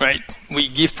enough, right? We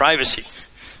give privacy.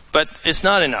 But it's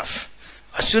not enough.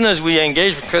 As soon as we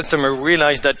engage with customers, we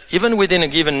realized that even within a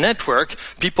given network,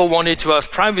 people wanted to have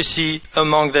privacy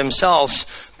among themselves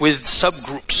with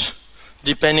subgroups,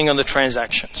 depending on the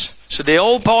transactions. So they're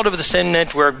all part of the same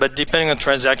network, but depending on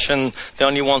transaction, they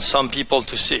only want some people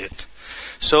to see it.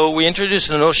 So we introduced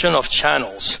the notion of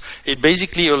channels. It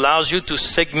basically allows you to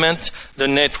segment the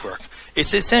network.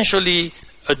 It's essentially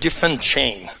a different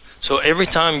chain. So every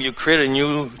time you create a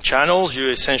new channel, you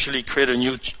essentially create a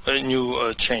new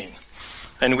chain.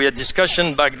 And we had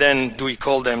discussion back then, do we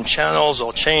call them channels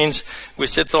or chains? We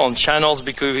settled on channels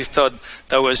because we thought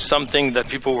that was something that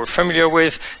people were familiar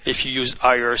with. If you use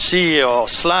IRC or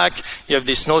Slack, you have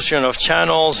this notion of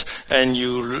channels, and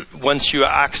once you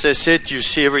access it, you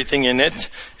see everything in it.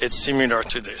 It's similar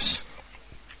to this.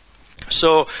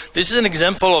 So this is an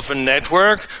example of a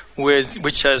network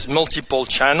which has multiple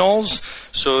channels.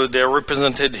 So they're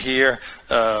represented here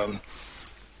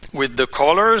with the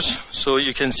colors. So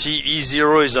you can see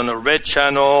E0 is on a red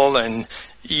channel, and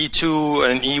E2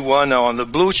 and E1 are on the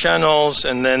blue channels,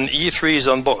 and then E3 is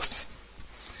on both.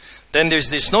 Then there's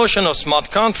this notion of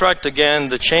smart contract. Again,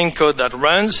 the chain code that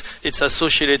runs, it's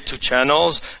associated to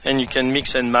channels, and you can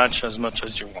mix and match as much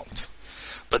as you want.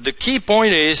 But the key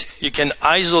point is you can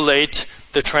isolate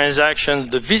the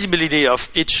transaction, the visibility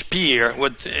of each peer,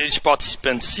 what each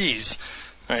participant sees,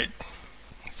 right,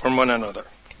 from one another.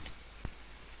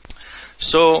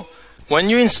 So when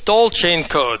you install chain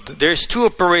code, there's two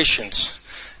operations.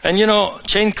 And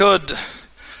chain code,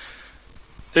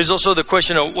 there's also the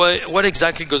question of what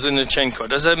exactly goes in the chain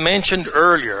code. As I mentioned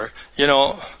earlier,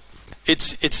 it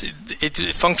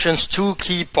functions two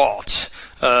key parts.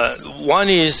 One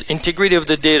is integrity of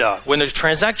the data. When a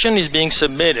transaction is being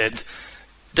submitted,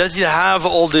 does it have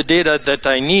all the data that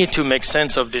I need to make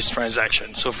sense of this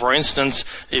transaction? So for instance,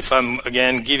 if I'm,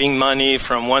 again, giving money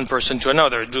from one person to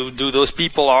another, are those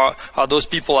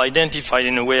people identified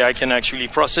in a way I can actually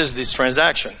process this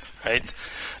transaction, right?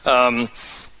 And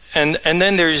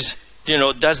then there's,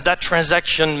 does that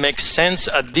transaction make sense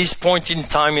at this point in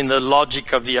time in the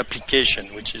logic of the application,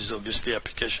 which is obviously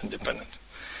application dependent?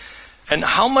 And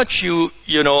how much a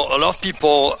lot of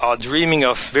people are dreaming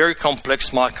of very complex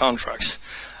smart contracts.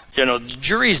 The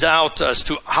jury is out as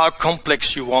to how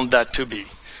complex you want that to be.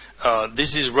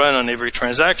 This is run on every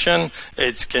transaction.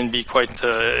 It can be quite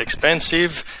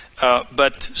expensive.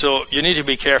 But so you need to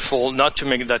be careful not to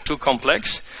make that too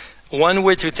complex. One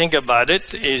way to think about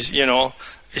it is,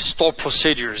 is store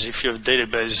procedures. If you have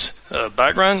database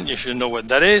background, you should know what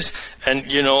that is. And,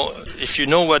 if you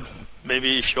know what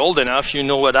maybe if you're old enough, you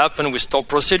know what happened with stored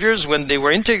procedures. When they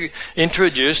were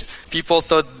introduced, people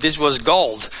thought this was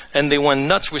gold, and they went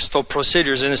nuts with stored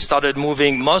procedures and started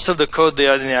moving most of the code they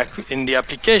had in the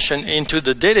application into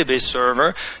the database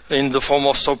server in the form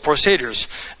of stored procedures,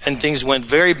 and things went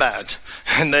very bad.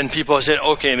 And then people said,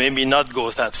 okay, maybe not go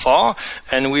that far,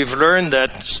 and we've learned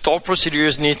that stored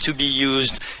procedures need to be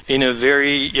used in a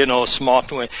very,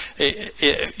 smart way.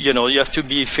 You have to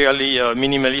be fairly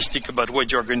minimalistic about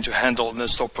what you're going to handle in the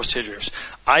stored procedures.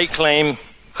 I claim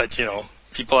that,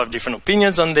 people have different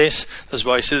opinions on this. That's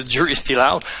why I say the jury's still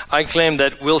out. I claim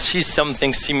that we'll see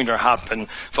something similar happen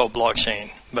for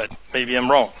blockchain, but maybe I'm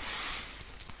wrong.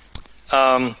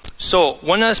 So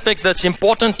one aspect that's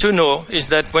important to know is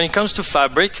that when it comes to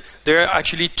Fabric, there are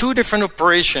actually two different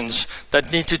operations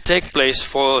that need to take place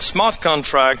for a smart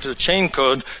contract, the chain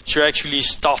code, to actually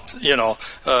start,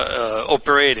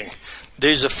 operating.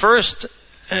 There's a first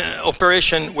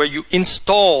operation where you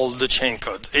install the chain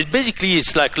code. It basically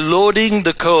is like loading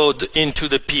the code into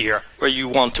the peer where you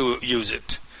want to use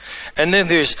it. And then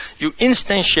you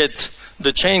instantiate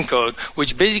the chain code,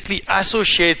 which basically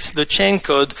associates the chain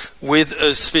code with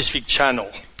a specific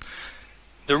channel.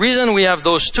 The reason we have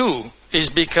those two is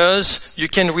because you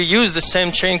can reuse the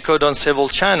same chain code on several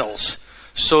channels.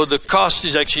 So the cost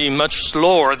is actually much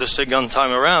slower the second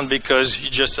time around because you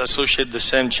just associate the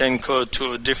same chain code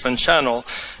to a different channel,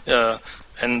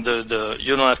 and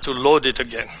you don't have to load it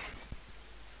again.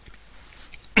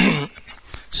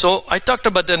 So I talked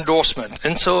about endorsement.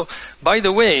 And so, by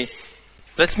the way,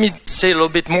 let me say a little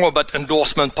bit more about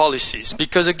endorsement policies.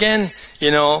 Because again,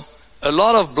 a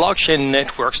lot of blockchain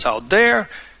networks out there,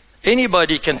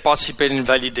 anybody can participate in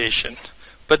validation.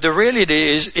 But the reality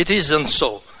is, it isn't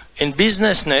so. In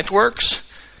business networks,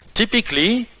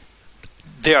 typically,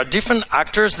 there are different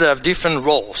actors that have different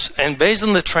roles. And based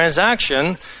on the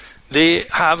transaction, they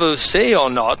have a say or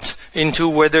not into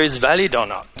whether it's valid or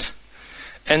not.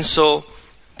 And so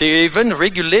there are even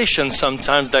regulations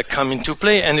sometimes that come into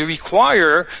play and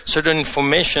require certain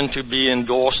information to be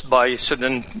endorsed by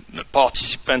certain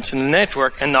participants in the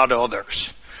network and not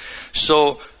others.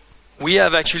 So we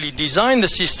have actually designed the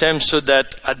system so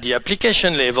that at the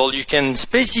application level, you can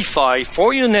specify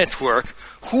for your network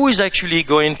who is actually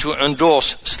going to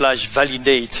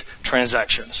endorse/validate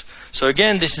transactions. So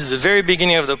again, this is the very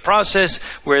beginning of the process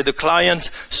where the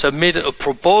client submits a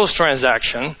proposed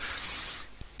transaction.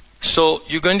 So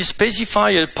you're going to specify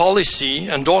a policy,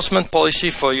 endorsement policy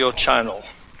for your channel.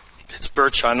 It's per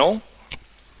channel.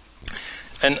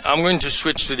 And I'm going to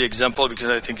switch to the example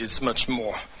because I think it's much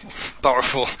more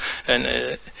powerful. And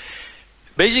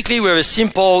basically, we have a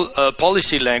simple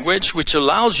policy language which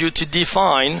allows you to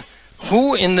define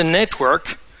who in the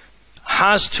network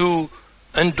has to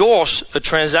endorse a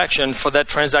transaction for that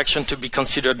transaction to be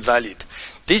considered valid.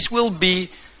 This will be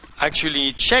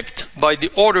actually checked by the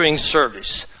ordering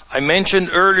service. I mentioned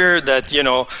earlier that,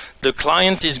 the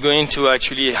client is going to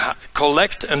actually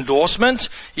collect endorsement.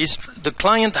 The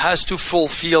client has to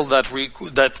fulfill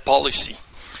that policy.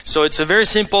 So it's a very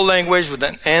simple language with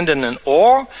an and an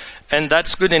or, and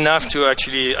that's good enough to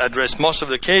actually address most of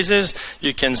the cases.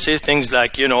 You can say things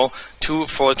like,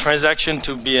 for a transaction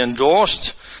to be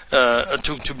endorsed,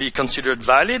 to be considered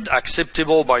valid,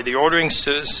 acceptable by the ordering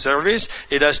service,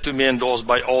 it has to be endorsed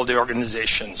by all the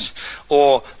organizations,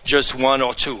 or just one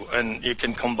or two, and you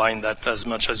can combine that as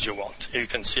much as you want. You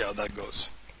can see how that goes.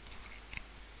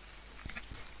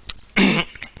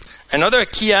 Another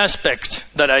key aspect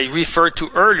that I referred to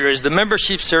earlier is the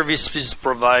membership services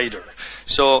provider.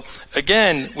 So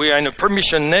again, we are in a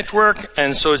permission network,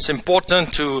 and so it's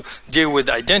important to deal with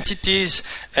identities.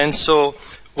 And so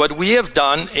what we have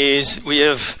done is we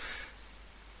have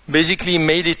basically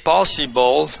made it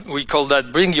possible, we call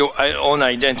that bring your own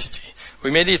identity.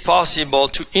 We made it possible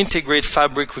to integrate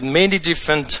Fabric with many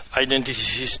different identity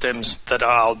systems that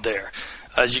are out there.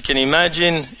 As you can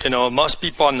imagine, most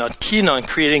people are not keen on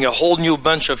creating a whole new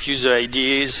bunch of user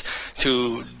IDs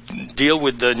to deal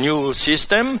with the new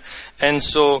system. And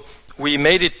so we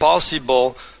made it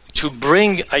possible to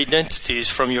bring identities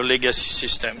from your legacy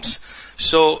systems.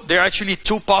 So there are actually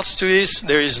two parts to this.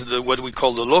 There is what we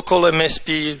call the local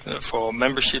MSP for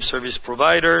membership service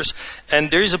providers,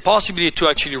 and there is a possibility to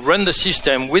actually run the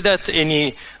system without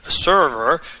any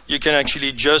server. You can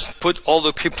actually just put all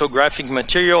the cryptographic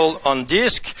material on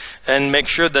disk and make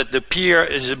sure that the peer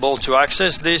is able to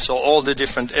access this, or all the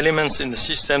different elements in the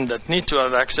system that need to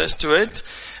have access to it,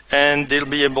 and they'll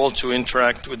be able to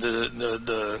interact with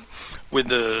the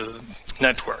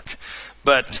network.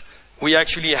 But we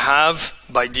actually have,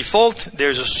 by default,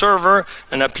 there's a server,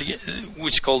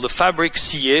 which is called the Fabric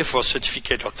CA for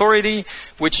Certificate Authority,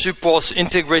 which supports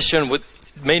integration with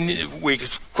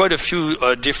quite a few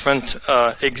different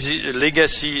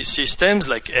legacy systems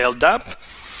like LDAP,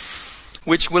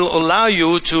 which will allow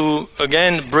you to,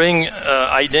 again, bring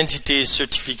identities,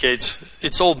 certificates.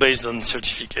 It's all based on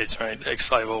certificates, right?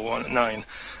 X5019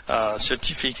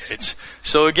 certificates.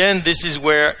 So again, this is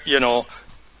where,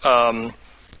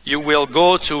 you will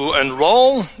go to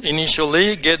enroll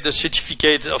initially, get the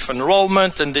certificate of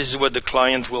enrollment, and this is what the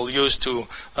client will use to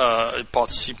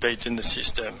participate in the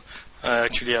system. I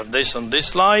actually have this on this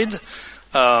slide.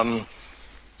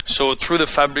 So through the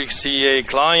Fabric CA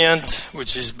client,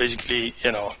 which is basically,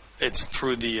 it's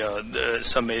through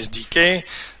some SDK,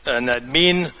 an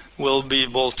admin will be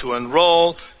able to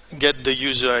enroll, get the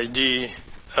user ID,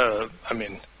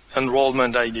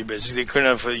 enrollment ID, basically kind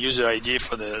of a user ID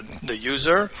for the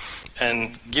user,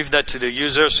 and give that to the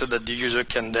user so that the user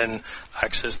can then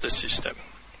access the system.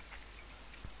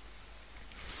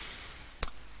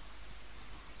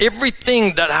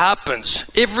 Everything that happens,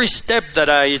 every step that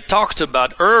I talked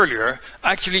about earlier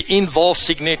actually involves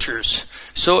signatures.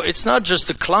 So it's not just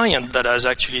the client that has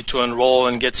actually to enroll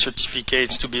and get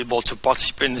certificates to be able to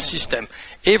participate in the system.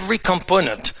 Every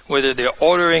component, whether they're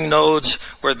ordering nodes,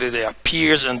 whether they are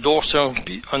peers, endorsing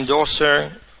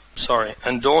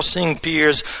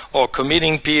peers or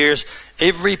committing peers,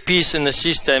 every piece in the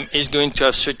system is going to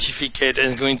have certificate and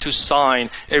is going to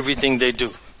sign everything they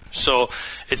do. So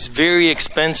it's very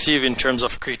expensive in terms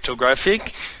of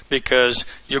cryptographic, because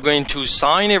you're going to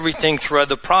sign everything throughout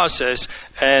the process,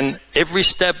 and every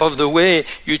step of the way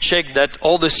you check that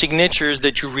all the signatures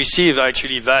that you receive are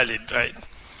actually valid, right?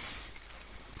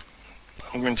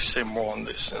 I'm going to say more on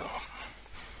this now.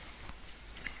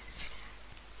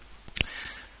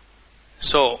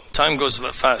 So time goes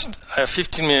fast. I have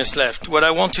 15 minutes left. What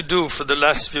I want to do for the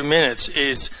last few minutes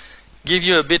is give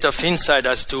you a bit of insight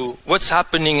as to what's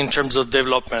happening in terms of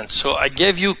development. So I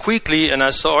gave you quickly, and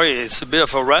I'm sorry, it's a bit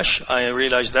of a rush, I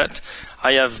realize that.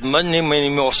 I have many, many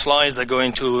more slides that go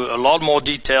into a lot more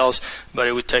details, but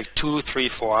it would take 2, 3,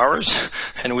 4 hours,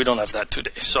 and we don't have that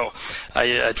today. So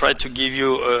I tried to give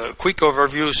you a quick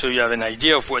overview so you have an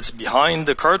idea of what's behind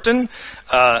the curtain.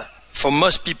 For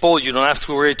most people, you don't have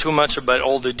to worry too much about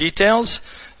all the details.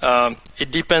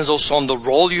 It depends also on the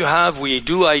role you have. We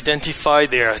do identify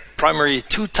there are primarily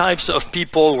 2 types of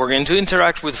people who are going to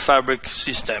interact with Fabric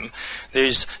system.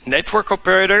 There's network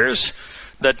operators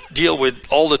that deal with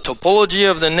all the topology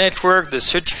of the network, the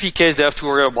certificates, they have to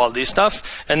worry about this stuff,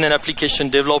 and then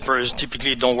application developers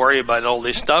typically don't worry about all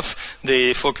this stuff.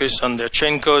 They focus on their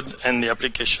chain code and the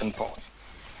application part.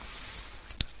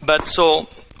 But so,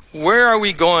 where are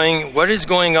we going? What is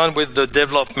going on with the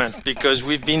development? Because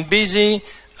we've been busy.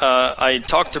 I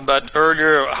talked about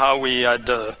earlier how we had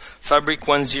Fabric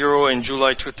 1.0 in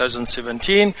July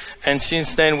 2017, and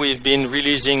since then we've been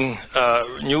releasing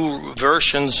new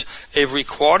versions every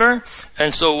quarter.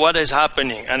 And so what is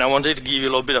happening? And I wanted to give you a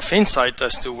little bit of insight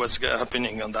as to what's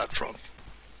happening on that front.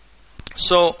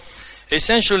 So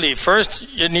essentially, first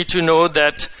you need to know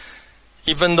that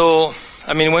even though,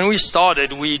 when we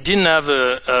started, we didn't have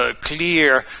a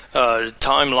clear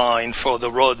timeline for the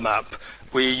roadmap.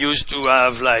 We used to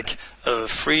have like a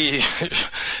free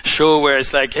show where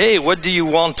it's like, hey, what do you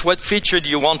want? What feature do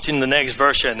you want in the next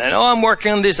version? And I'm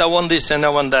working on this, I want this, and I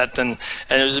want that. And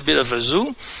it was a bit of a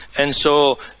zoo. And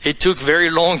so it took very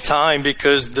long time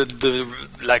because the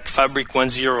Fabric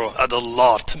 1.0 had a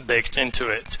lot baked into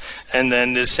it. And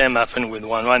then the same happened with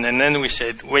 1.1. And then we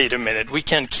said, wait a minute, we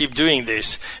can't keep doing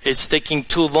this. It's taking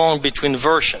too long between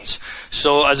versions.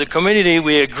 So as a community,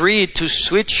 we agreed to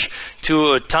switch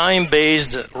to a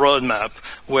time-based roadmap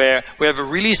where we have a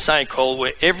release cycle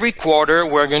where every quarter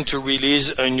we're going to release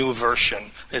a new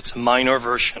version. It's a minor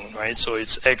version, right? So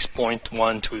it's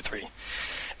X.123.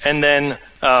 And then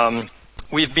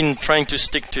we've been trying to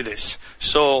stick to this.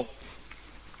 So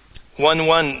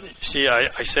 1.1, see,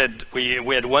 I said we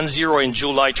had 1.0 in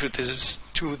July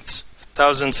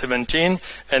 2017,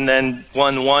 and then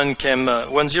 1.1 came,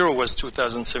 1.0 was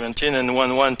 2017, and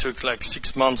 1.1 took like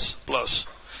 6 months plus.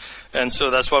 And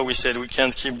so that's why we said we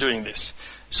can't keep doing this.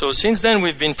 So since then,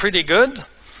 we've been pretty good.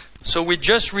 So we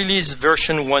just released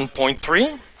version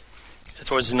 1.3.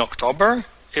 It was in October.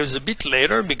 It was a bit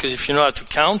later because if you know how to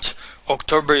count,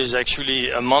 October is actually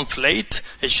a month late.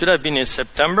 It should have been in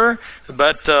September,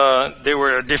 but there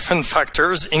were different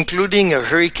factors, including a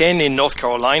hurricane in North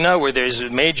Carolina, where there is a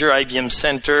major IBM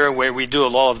center where we do a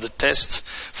lot of the tests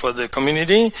for the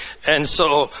community. And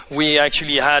so we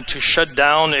actually had to shut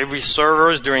down every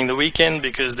servers during the weekend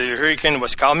because the hurricane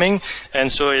was coming.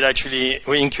 And so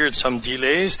we incurred some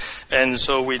delays. And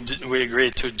so we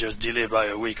agreed to just delay by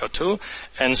a week or two.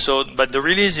 And so, but the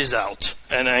release is out,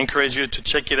 and I encourage you to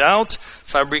check it out.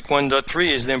 Fabric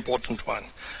 1.3 is the important one.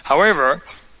 However,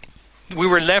 we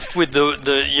were left with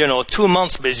the 2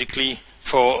 months basically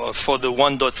for the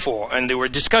 1.4, and there were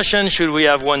discussions: should we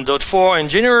have 1.4 in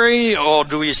January, or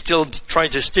do we still try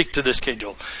to stick to the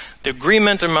schedule? The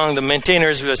agreement among the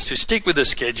maintainers was to stick with the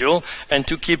schedule and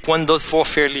to keep 1.4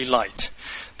 fairly light.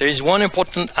 There is one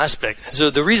important aspect.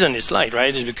 So the reason it's light,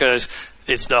 right, is because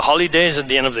it's the holidays at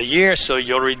the end of the year, so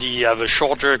you already have a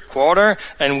shorter quarter,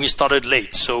 and we started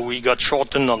late, so we got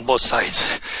shortened on both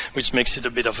sides, which makes it a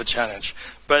bit of a challenge.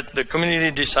 But the community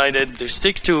decided to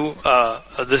stick to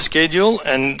the schedule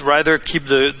and rather keep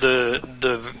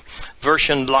the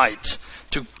version light,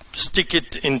 to stick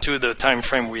it into the time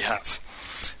frame we have.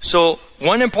 So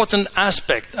one important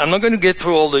aspect, I'm not going to get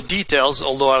through all the details,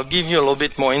 although I'll give you a little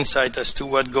bit more insight as to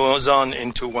what goes on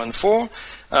into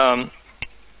 1.4.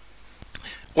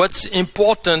 What's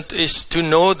important is to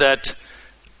know that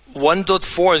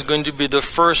 1.4 is going to be the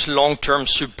first long-term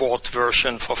support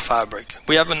version for Fabric.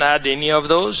 We haven't had any of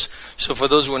those, so for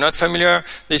those who are not familiar,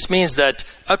 this means that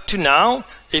up to now,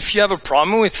 if you have a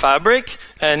problem with Fabric,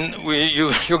 and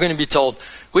you're going to be told,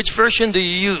 which version do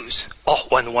you use? Oh,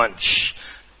 1.1, shh,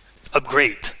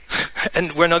 upgrade.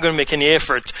 And we're not going to make any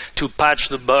effort to patch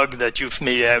the bug that you've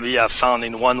maybe have found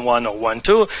in 1.1 or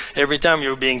 1.2 every time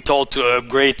you're being told to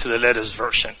upgrade to the latest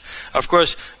version. Of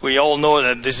course, we all know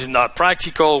that this is not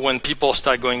practical. When people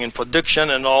start going in production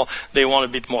and all, they want a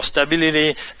bit more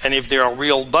stability. And if there are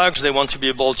real bugs, they want to be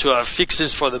able to have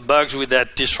fixes for the bugs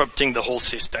without disrupting the whole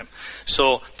system.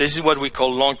 So this is what we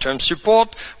call long-term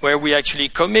support, where we actually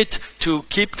commit to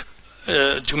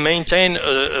to maintain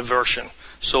a version.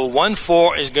 So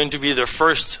 1.4 is going to be the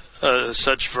first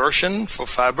such version for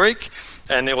Fabric,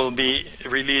 and it will be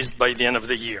released by the end of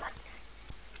the year.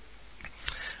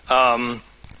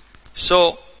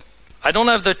 So I don't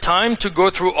have the time to go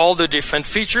through all the different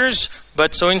features,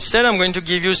 but so instead I'm going to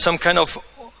give you some kind of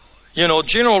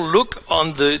general look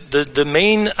on the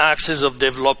main axis of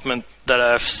development that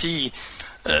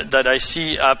I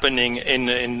see happening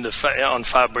on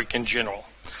Fabric in general.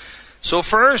 So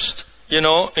first,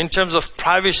 in terms of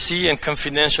privacy and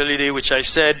confidentiality, which I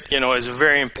said, is a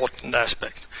very important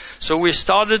aspect. So we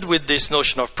started with this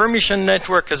notion of permission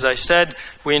network. As I said,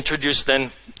 we introduced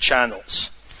then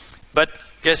channels. But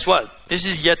guess what? This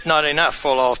is yet not enough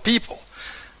for a lot of people.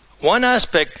 One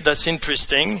aspect that's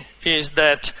interesting is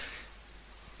that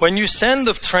when you send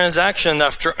the transaction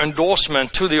after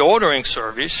endorsement to the ordering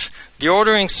service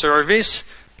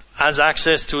has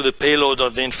access to the payload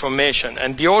of the information.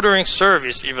 And the ordering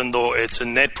service, even though it's a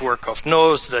network of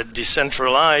nodes that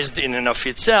decentralized in and of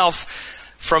itself,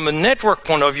 from a network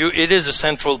point of view, it is a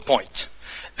central point.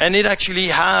 And it actually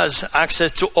has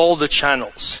access to all the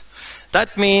channels.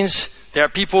 That means there are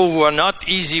people who are not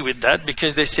easy with that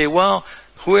because they say, well,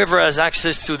 whoever has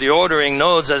access to the ordering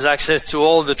nodes has access to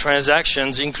all the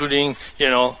transactions, including,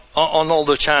 on all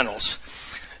the channels.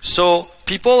 So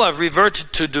people have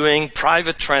reverted to doing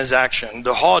private transaction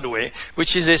the hard way,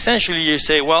 which is essentially you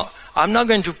say, well, I'm not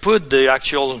going to put the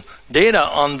actual data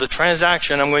on the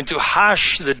transaction. I'm going to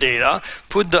hash the data,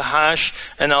 put the hash,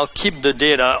 and I'll keep the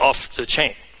data off the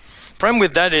chain. Problem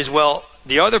with that is, well,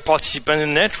 the other participants in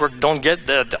the network don't get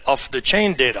that off the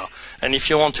chain data. And if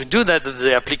you want to do that at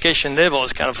the application level,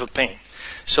 it's kind of a pain.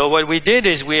 So what we did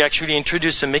is we actually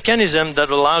introduced a mechanism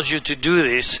that allows you to do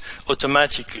this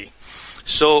automatically.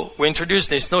 So we introduced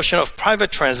this notion of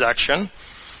private transaction.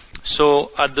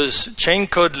 So at the chain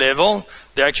code level,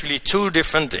 there are actually two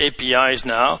different APIs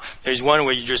now. There's one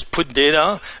where you just put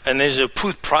data, and there's a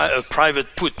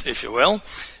private put, if you will,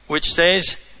 which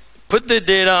says put the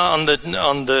data in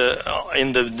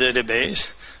the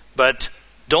database, but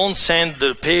don't send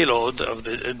the payload of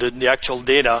the actual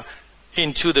data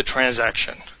into the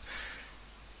transaction.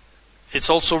 It's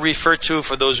also referred to,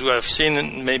 for those who have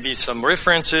seen maybe some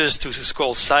references, to it's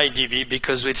called side DB,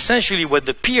 because essentially what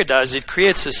the peer does, it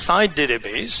creates a side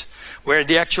database where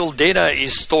the actual data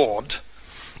is stored.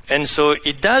 And so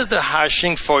it does the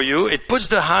hashing for you, it puts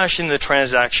the hash in the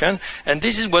transaction, and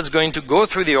this is what's going to go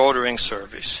through the ordering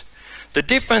service. The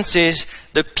difference is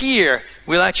the peer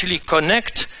will actually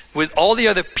connect with all the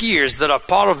other peers that are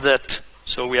part of that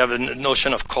So we have a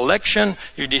notion of collection.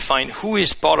 You define who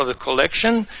is part of the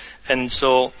collection, and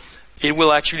so it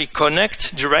will actually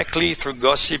connect directly through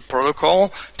gossip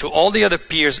protocol to all the other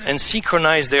peers and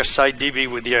synchronize their site DB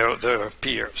with the other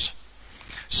peers.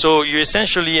 So you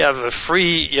essentially have a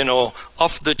free,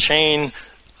 off-the-chain,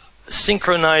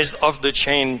 synchronized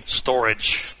off-the-chain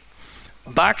storage,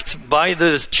 backed by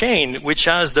the chain, which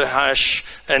has the hash,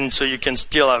 and so you can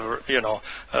still have,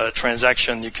 a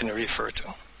transaction you can refer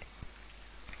to.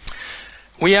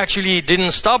 We actually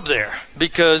didn't stop there,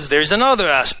 because there's another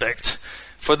aspect.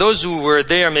 For those who were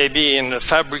there maybe in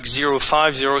Fabric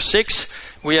 05, 06,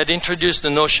 we had introduced the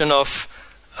notion of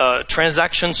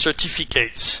transaction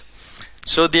certificates.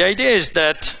 So the idea is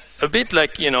that, a bit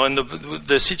like in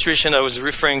the situation I was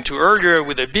referring to earlier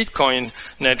with the Bitcoin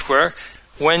network,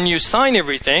 when you sign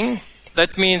everything,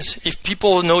 that means if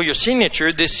people know your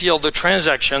signature, they see all the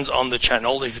transactions on the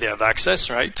channel if they have access,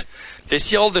 right? They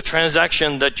see all the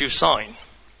transactions that you sign.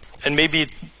 And maybe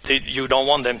you don't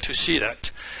want them to see that.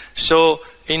 So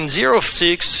in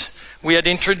 06, we had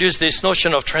introduced this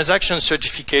notion of transaction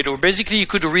certificate, where basically you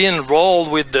could re-enroll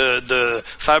with the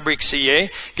Fabric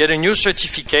CA, get a new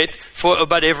certificate for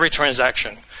about every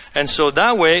transaction. And so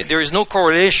that way, there is no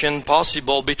correlation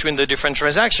possible between the different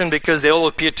transactions because they all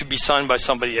appear to be signed by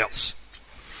somebody else.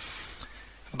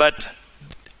 But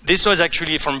this was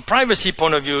actually, from a privacy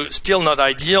point of view, still not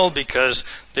ideal because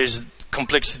there's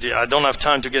complexity. I don't have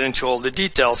time to get into all the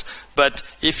details, but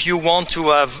if you want to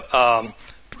have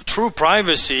true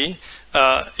privacy,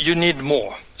 you need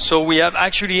more. So we have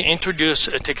actually introduced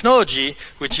a technology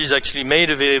which is actually made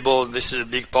available. This is a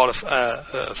big part of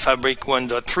Fabric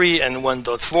 1.3 and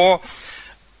 1.4.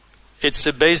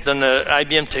 It's based on an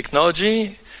IBM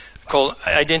technology called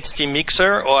Identity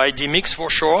Mixer, or ID Mix for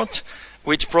short,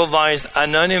 which provides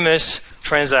anonymous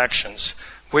transactions,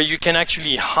 where you can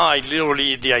actually hide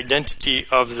literally the identity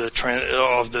of the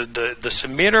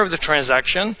submitter of the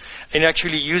transaction, and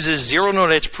actually uses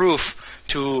zero-knowledge proof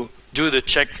to do the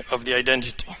check of the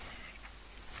identity.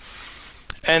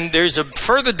 And there's a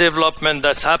further development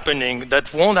that's happening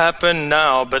that won't happen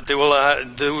now, but there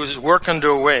was work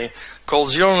underway called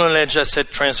zero-knowledge asset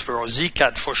transfer, or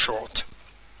ZCAT for short,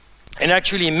 and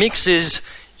actually mixes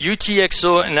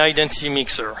UTXO and Identity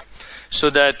Mixer, so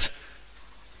that,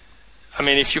 I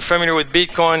mean, if you're familiar with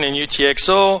Bitcoin and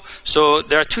UTXO, so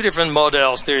there are two different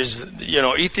models. There's,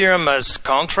 Ethereum as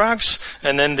contracts,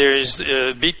 and then there is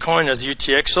Bitcoin as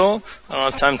UTXO. I don't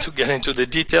have time to get into the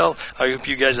detail. I hope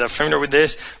you guys are familiar with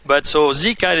this. But so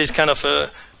ZCAT is kind of a,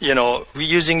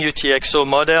 reusing UTXO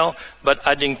model, but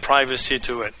adding privacy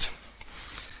to it.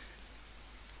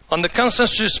 On the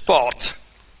consensus part,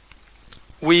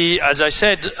 we, as I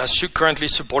said, are currently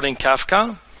supporting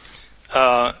Kafka.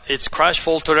 It's crash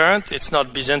fault tolerant. It's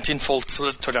not Byzantine fault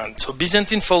tolerant. So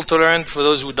Byzantine fault tolerant, for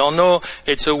those who don't know,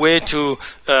 it's a way to,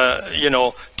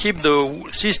 keep the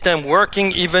system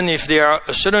working even if there are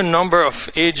a certain number of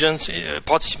agents,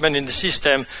 participants in the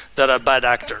system that are bad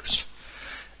actors.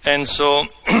 And so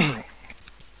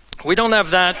we don't have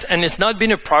that, and it's not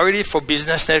been a priority for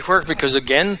business network because,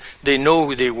 again, they know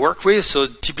who they work with. So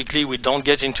typically, we don't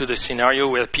get into the scenario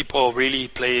where people really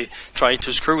try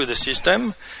to screw with the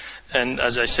system. And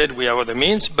as I said, we have other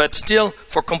means, but still,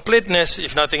 for completeness,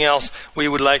 if nothing else, we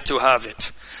would like to have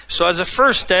it. So as a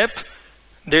first step,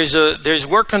 there's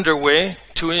work underway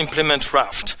to implement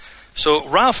Raft. So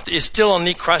Raft is still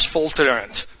only crash fault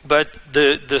tolerant, but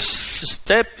the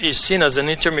step is seen as an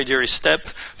intermediary step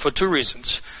for two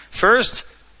reasons. First,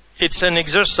 it's an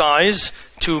exercise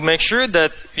to make sure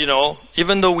that,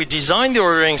 even though we designed the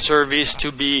ordering service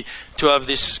to have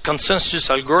this consensus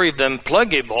algorithm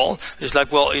pluggable, it's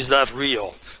like, well, is that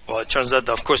real? Well, it turns out,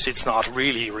 of course, it's not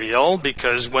really real,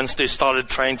 because once they started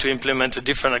trying to implement a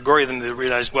different algorithm, they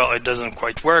realized, well, it doesn't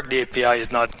quite work. The API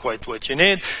is not quite what you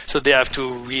need. So they have to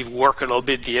rework a little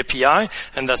bit the API,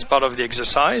 and that's part of the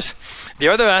exercise. The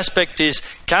other aspect is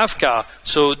Kafka.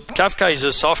 So Kafka is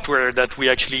a software that we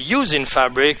actually use in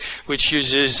Fabric, which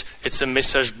it's a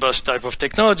message bus type of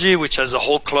technology, which has a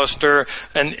whole cluster,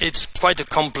 and it's quite a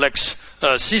complex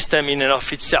system in and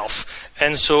of itself.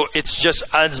 And so it just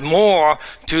adds more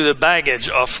to the baggage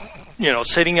of,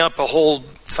 setting up a whole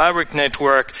Fabric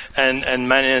network and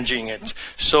managing it.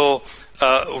 So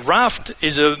Raft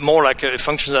is more like it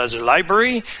functions as a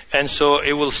library, and so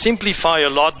it will simplify a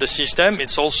lot the system.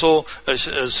 It's also a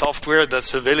software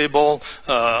that's available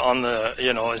on the,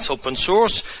 it's open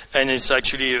source, and it's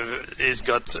actually it's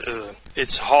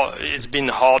been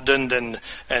hardened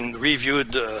and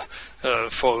reviewed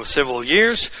for several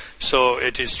years, so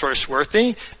it is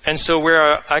trustworthy. And so we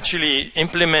are actually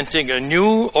implementing a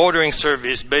new ordering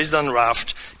service based on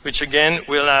Raft, which again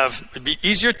will be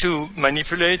easier to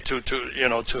manipulate,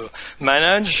 to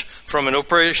manage from an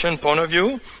operation point of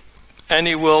view, and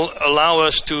it will allow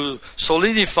us to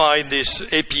solidify this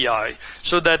API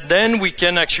so that then we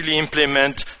can actually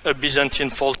implement a Byzantine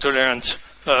fault-tolerant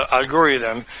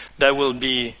algorithm that will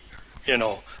be,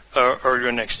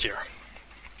 earlier next year.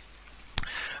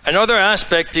 Another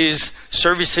aspect is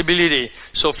serviceability.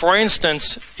 So for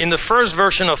instance, in the first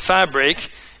version of Fabric,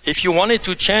 if you wanted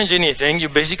to change anything, you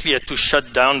basically had to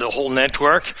shut down the whole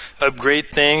network,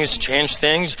 upgrade things, change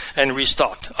things, and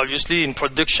restart. Obviously, in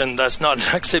production, that's not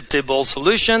an acceptable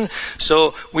solution.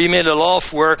 So we made a lot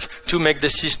of work to make the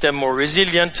system more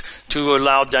resilient, to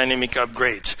allow dynamic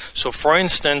upgrades. So for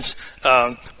instance,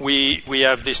 we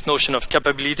have this notion of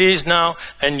capabilities now,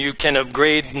 and you can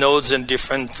upgrade nodes in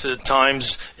different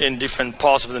times in different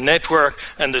parts of the network,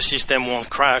 and the system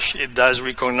won't crash. It does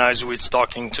recognize who it's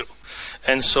talking to.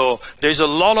 And so there's a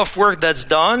lot of work that's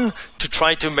done to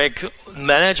try to make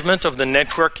management of the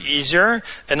network easier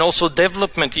and also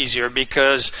development easier,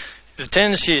 because the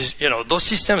tendency is, those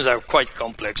systems are quite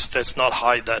complex. Let's not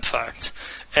hide that fact.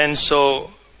 And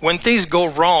so when things go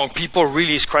wrong, people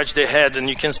really scratch their head, and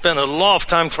you can spend a lot of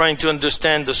time trying to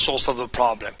understand the source of the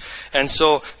problem. And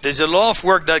so there's a lot of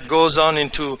work that goes on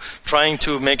into trying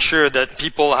to make sure that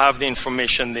people have the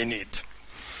information they need.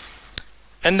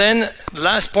 And then the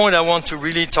last point I want to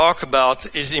really talk about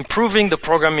is improving the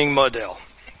programming model.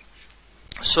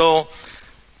 So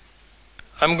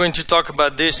I'm going to talk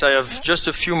about this. I have just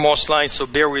a few more slides, so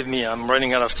bear with me. I'm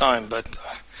running out of time, but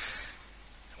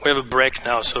we have a break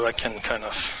now, so I can kind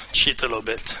of cheat a little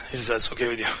bit, if that's okay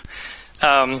with you.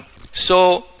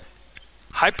 So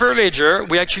Hyperledger,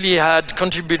 we actually had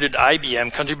contributed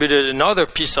another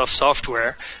piece of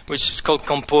software, which is called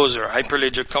Composer,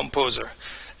 Hyperledger Composer.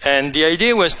 And the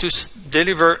idea was to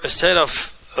deliver a set of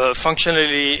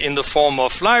functionality in the form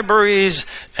of libraries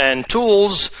and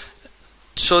tools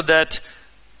so that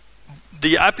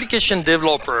the application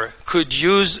developer could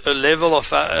use a level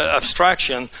of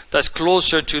abstraction that's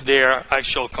closer to their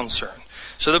actual concern.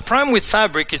 So the problem with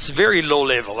Fabric, it's very low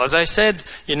level. As I said,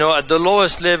 at the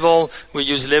lowest level, we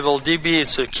use level DB.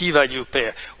 It's a key value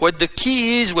pair. What the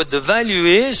key is, what the value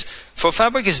is, for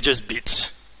Fabric is just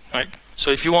bits, right? So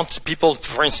if you want, people,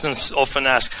 for instance, often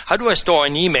ask, how do I store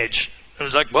an image? It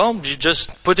was like, well, you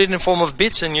just put it in form of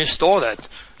bits and you store that.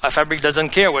 Fabric doesn't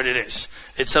care what it is.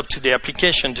 It's up to the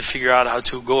application to figure out how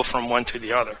to go from one to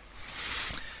the other.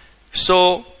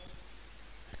 So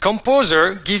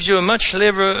Composer gives you a much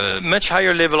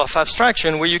higher level of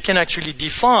abstraction where you can actually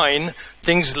define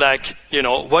things like,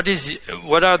 what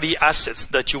are the assets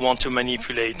that you want to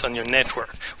manipulate on your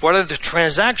network? What are the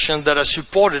transactions that are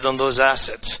supported on those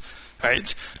assets?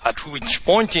 Right? At which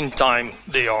point in time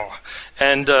they are,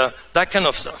 and that kind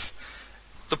of stuff.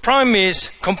 The problem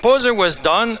is, Composer was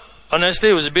done,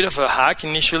 honestly, it was a bit of a hack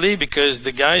initially, because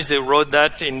the guys, they wrote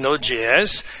that in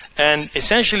Node.js, and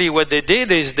essentially what they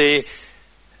did is they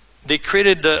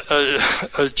created a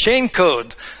chain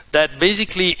code that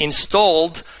basically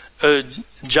installed a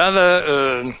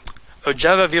JavaScript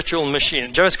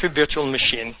virtual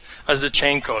machine as the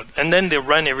chain code, and then they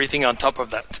run everything on top of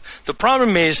that. The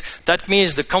problem is, that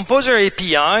means the Composer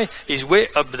API is way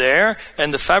up there,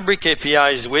 and the Fabric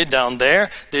API is way down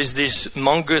there. There's this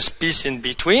mongoose piece in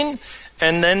between,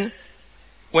 and then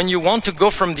when you want to go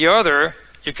from the other,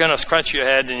 you kind of scratch your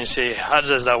head and you say, how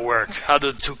does that work? How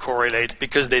do the two correlate?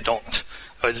 Because they don't.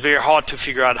 It's very hard to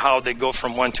figure out how they go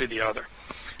from one to the other.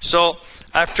 So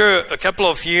after a couple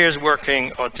of years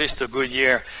working, or at least a good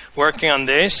year, working on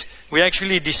this, we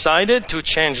actually decided to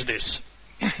change this.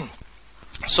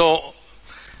 So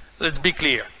let's be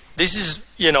clear. This is,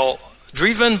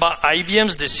 driven by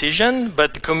IBM's decision,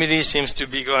 but the community seems to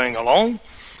be going along.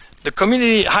 The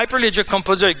community, Hyperledger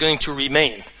Composer is going to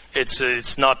remain.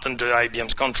 It's not under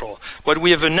IBM's control. What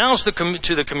we have announced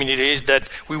to the community is that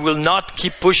we will not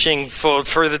keep pushing for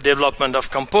further development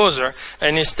of Composer,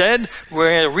 and instead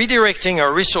we're redirecting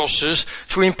our resources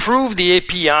to improve the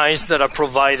APIs that are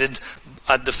provided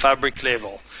at the Fabric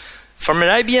level. From an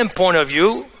IBM point of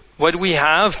view, what we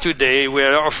have today,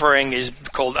 we're offering is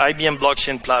called IBM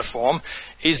Blockchain Platform,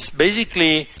 is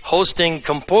basically hosting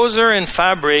Composer and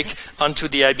Fabric onto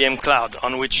the IBM Cloud,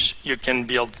 on which you can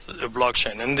build a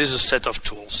blockchain. And this is a set of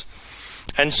tools.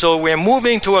 And so we're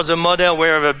moving towards a model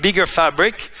where we have a bigger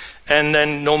Fabric and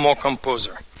then no more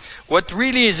Composer. What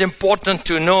really is important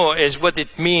to know is what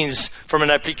it means from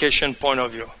an application point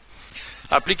of view.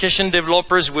 Application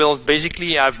developers will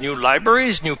basically have new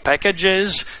libraries, new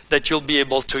packages that you'll be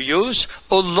able to use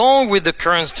along with the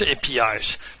current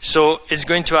APIs. So it's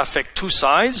going to affect two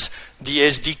sides, the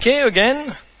SDK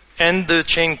again and the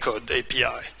chain code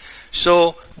API.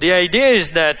 So the idea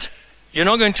is that you're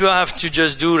not going to have to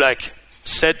just do like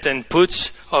set and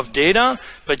puts of data,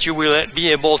 but you will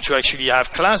be able to actually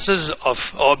have classes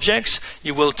of objects.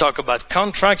 You will talk about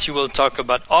contracts, you will talk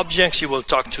about objects, you will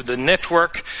talk to the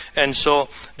network, and so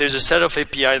there's a set of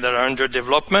API that are under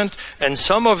development, and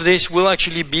some of this will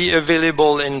actually be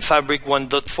available in Fabric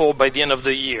 1.4 by the end of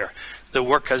the year. The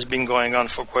work has been going on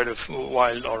for quite a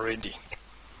while already.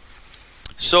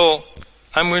 So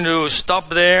I'm going to stop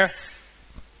there.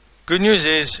 Good news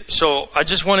is, so I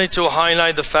just wanted to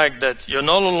highlight the fact that you're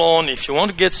not alone. If you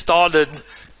want to get started,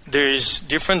 there's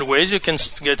different ways you can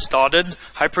get started.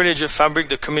 Hyperledger Fabric,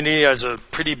 the community, has a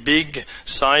pretty big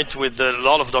site with a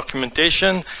lot of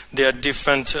documentation. There are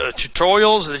different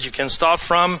tutorials that you can start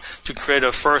from to create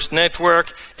a first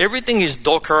network. Everything is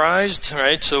Dockerized,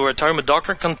 right? So we're talking about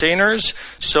Docker containers.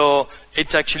 So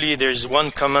it's actually, there's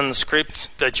one command script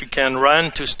that you can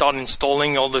run to start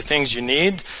installing all the things you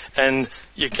need, and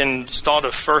you can start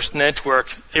a first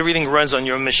network. Everything runs on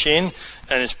your machine,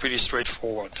 and it's pretty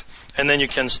straightforward. And then you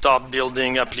can start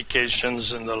building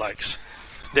applications and the likes.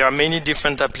 There are many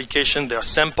different applications. There are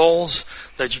samples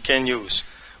that you can use.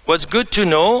 What's good to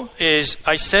know is,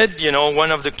 I said, you know,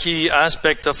 one of the key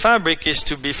aspects of Fabric is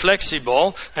to be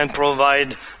flexible and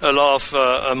provide a lot of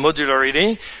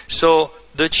modularity. So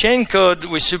the chain code,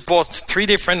 we support 3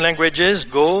 different languages: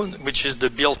 Go, which is the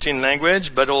built-in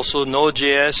language, but also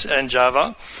Node.js and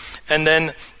Java. And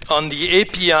then on the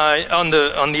API, on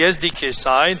the SDK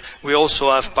side, we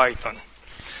also have Python.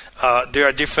 There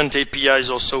are different APIs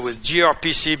also with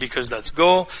gRPC, because that's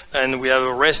Go, and we have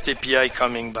a REST API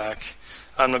coming back.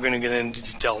 I'm not going to get into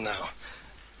detail now.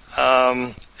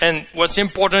 And what's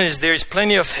important is there is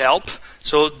plenty of help,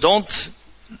 so don't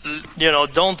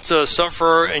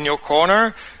suffer in your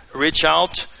corner. Reach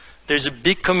out. There's a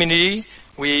big community.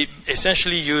 We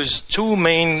essentially use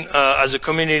as a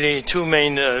community, two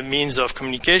main means of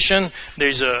communication.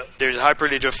 There's a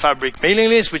Hyperledger Fabric mailing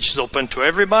list, which is open to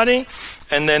everybody,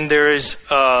 and then there is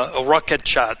a Rocket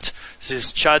chat. This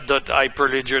is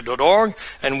chat.hyperledger.org,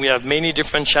 and we have many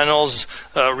different channels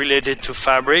related to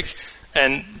Fabric,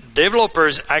 and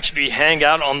developers actually hang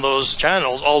out on those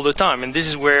channels all the time, and this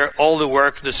is where all the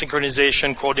work, the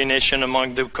synchronization, coordination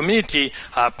among the community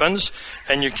happens,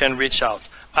 and you can reach out.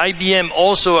 IBM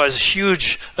also has a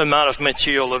huge amount of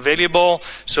material available.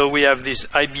 So we have this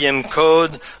IBM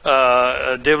code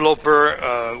developer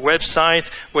website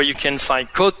where you can find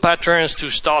code patterns to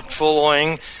start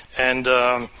following, and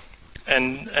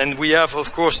we have,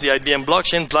 of course, the IBM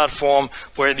blockchain platform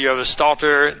where you have a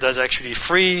starter that's actually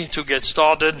free to get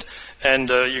started, and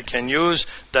you can use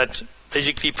that.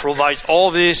 Basically provides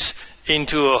all this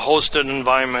into a hosted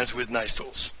environment with nice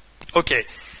tools. Okay,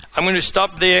 I'm going to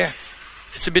stop there.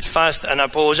 It's a bit fast, and I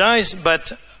apologize,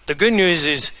 but the good news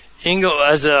is Ingo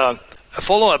has a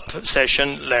follow-up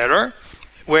session later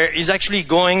where he's actually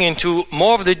going into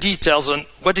more of the details on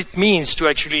what it means to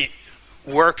actually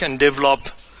work and develop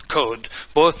code,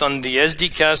 both on the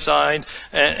SDK side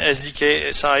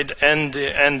and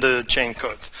the chain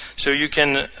code. So you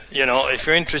can, if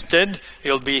you're interested,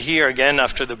 you'll be here again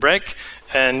after the break,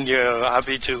 and you're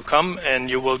happy to come, and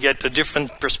you will get a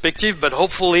different perspective, but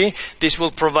hopefully this will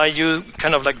provide you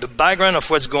kind of like the background of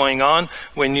what's going on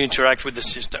when you interact with the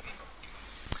system.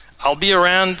 I'll be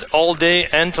around all day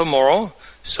and tomorrow,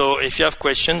 so if you have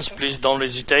questions, please don't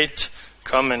hesitate,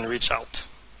 come and reach out.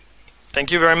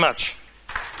 Thank you very much.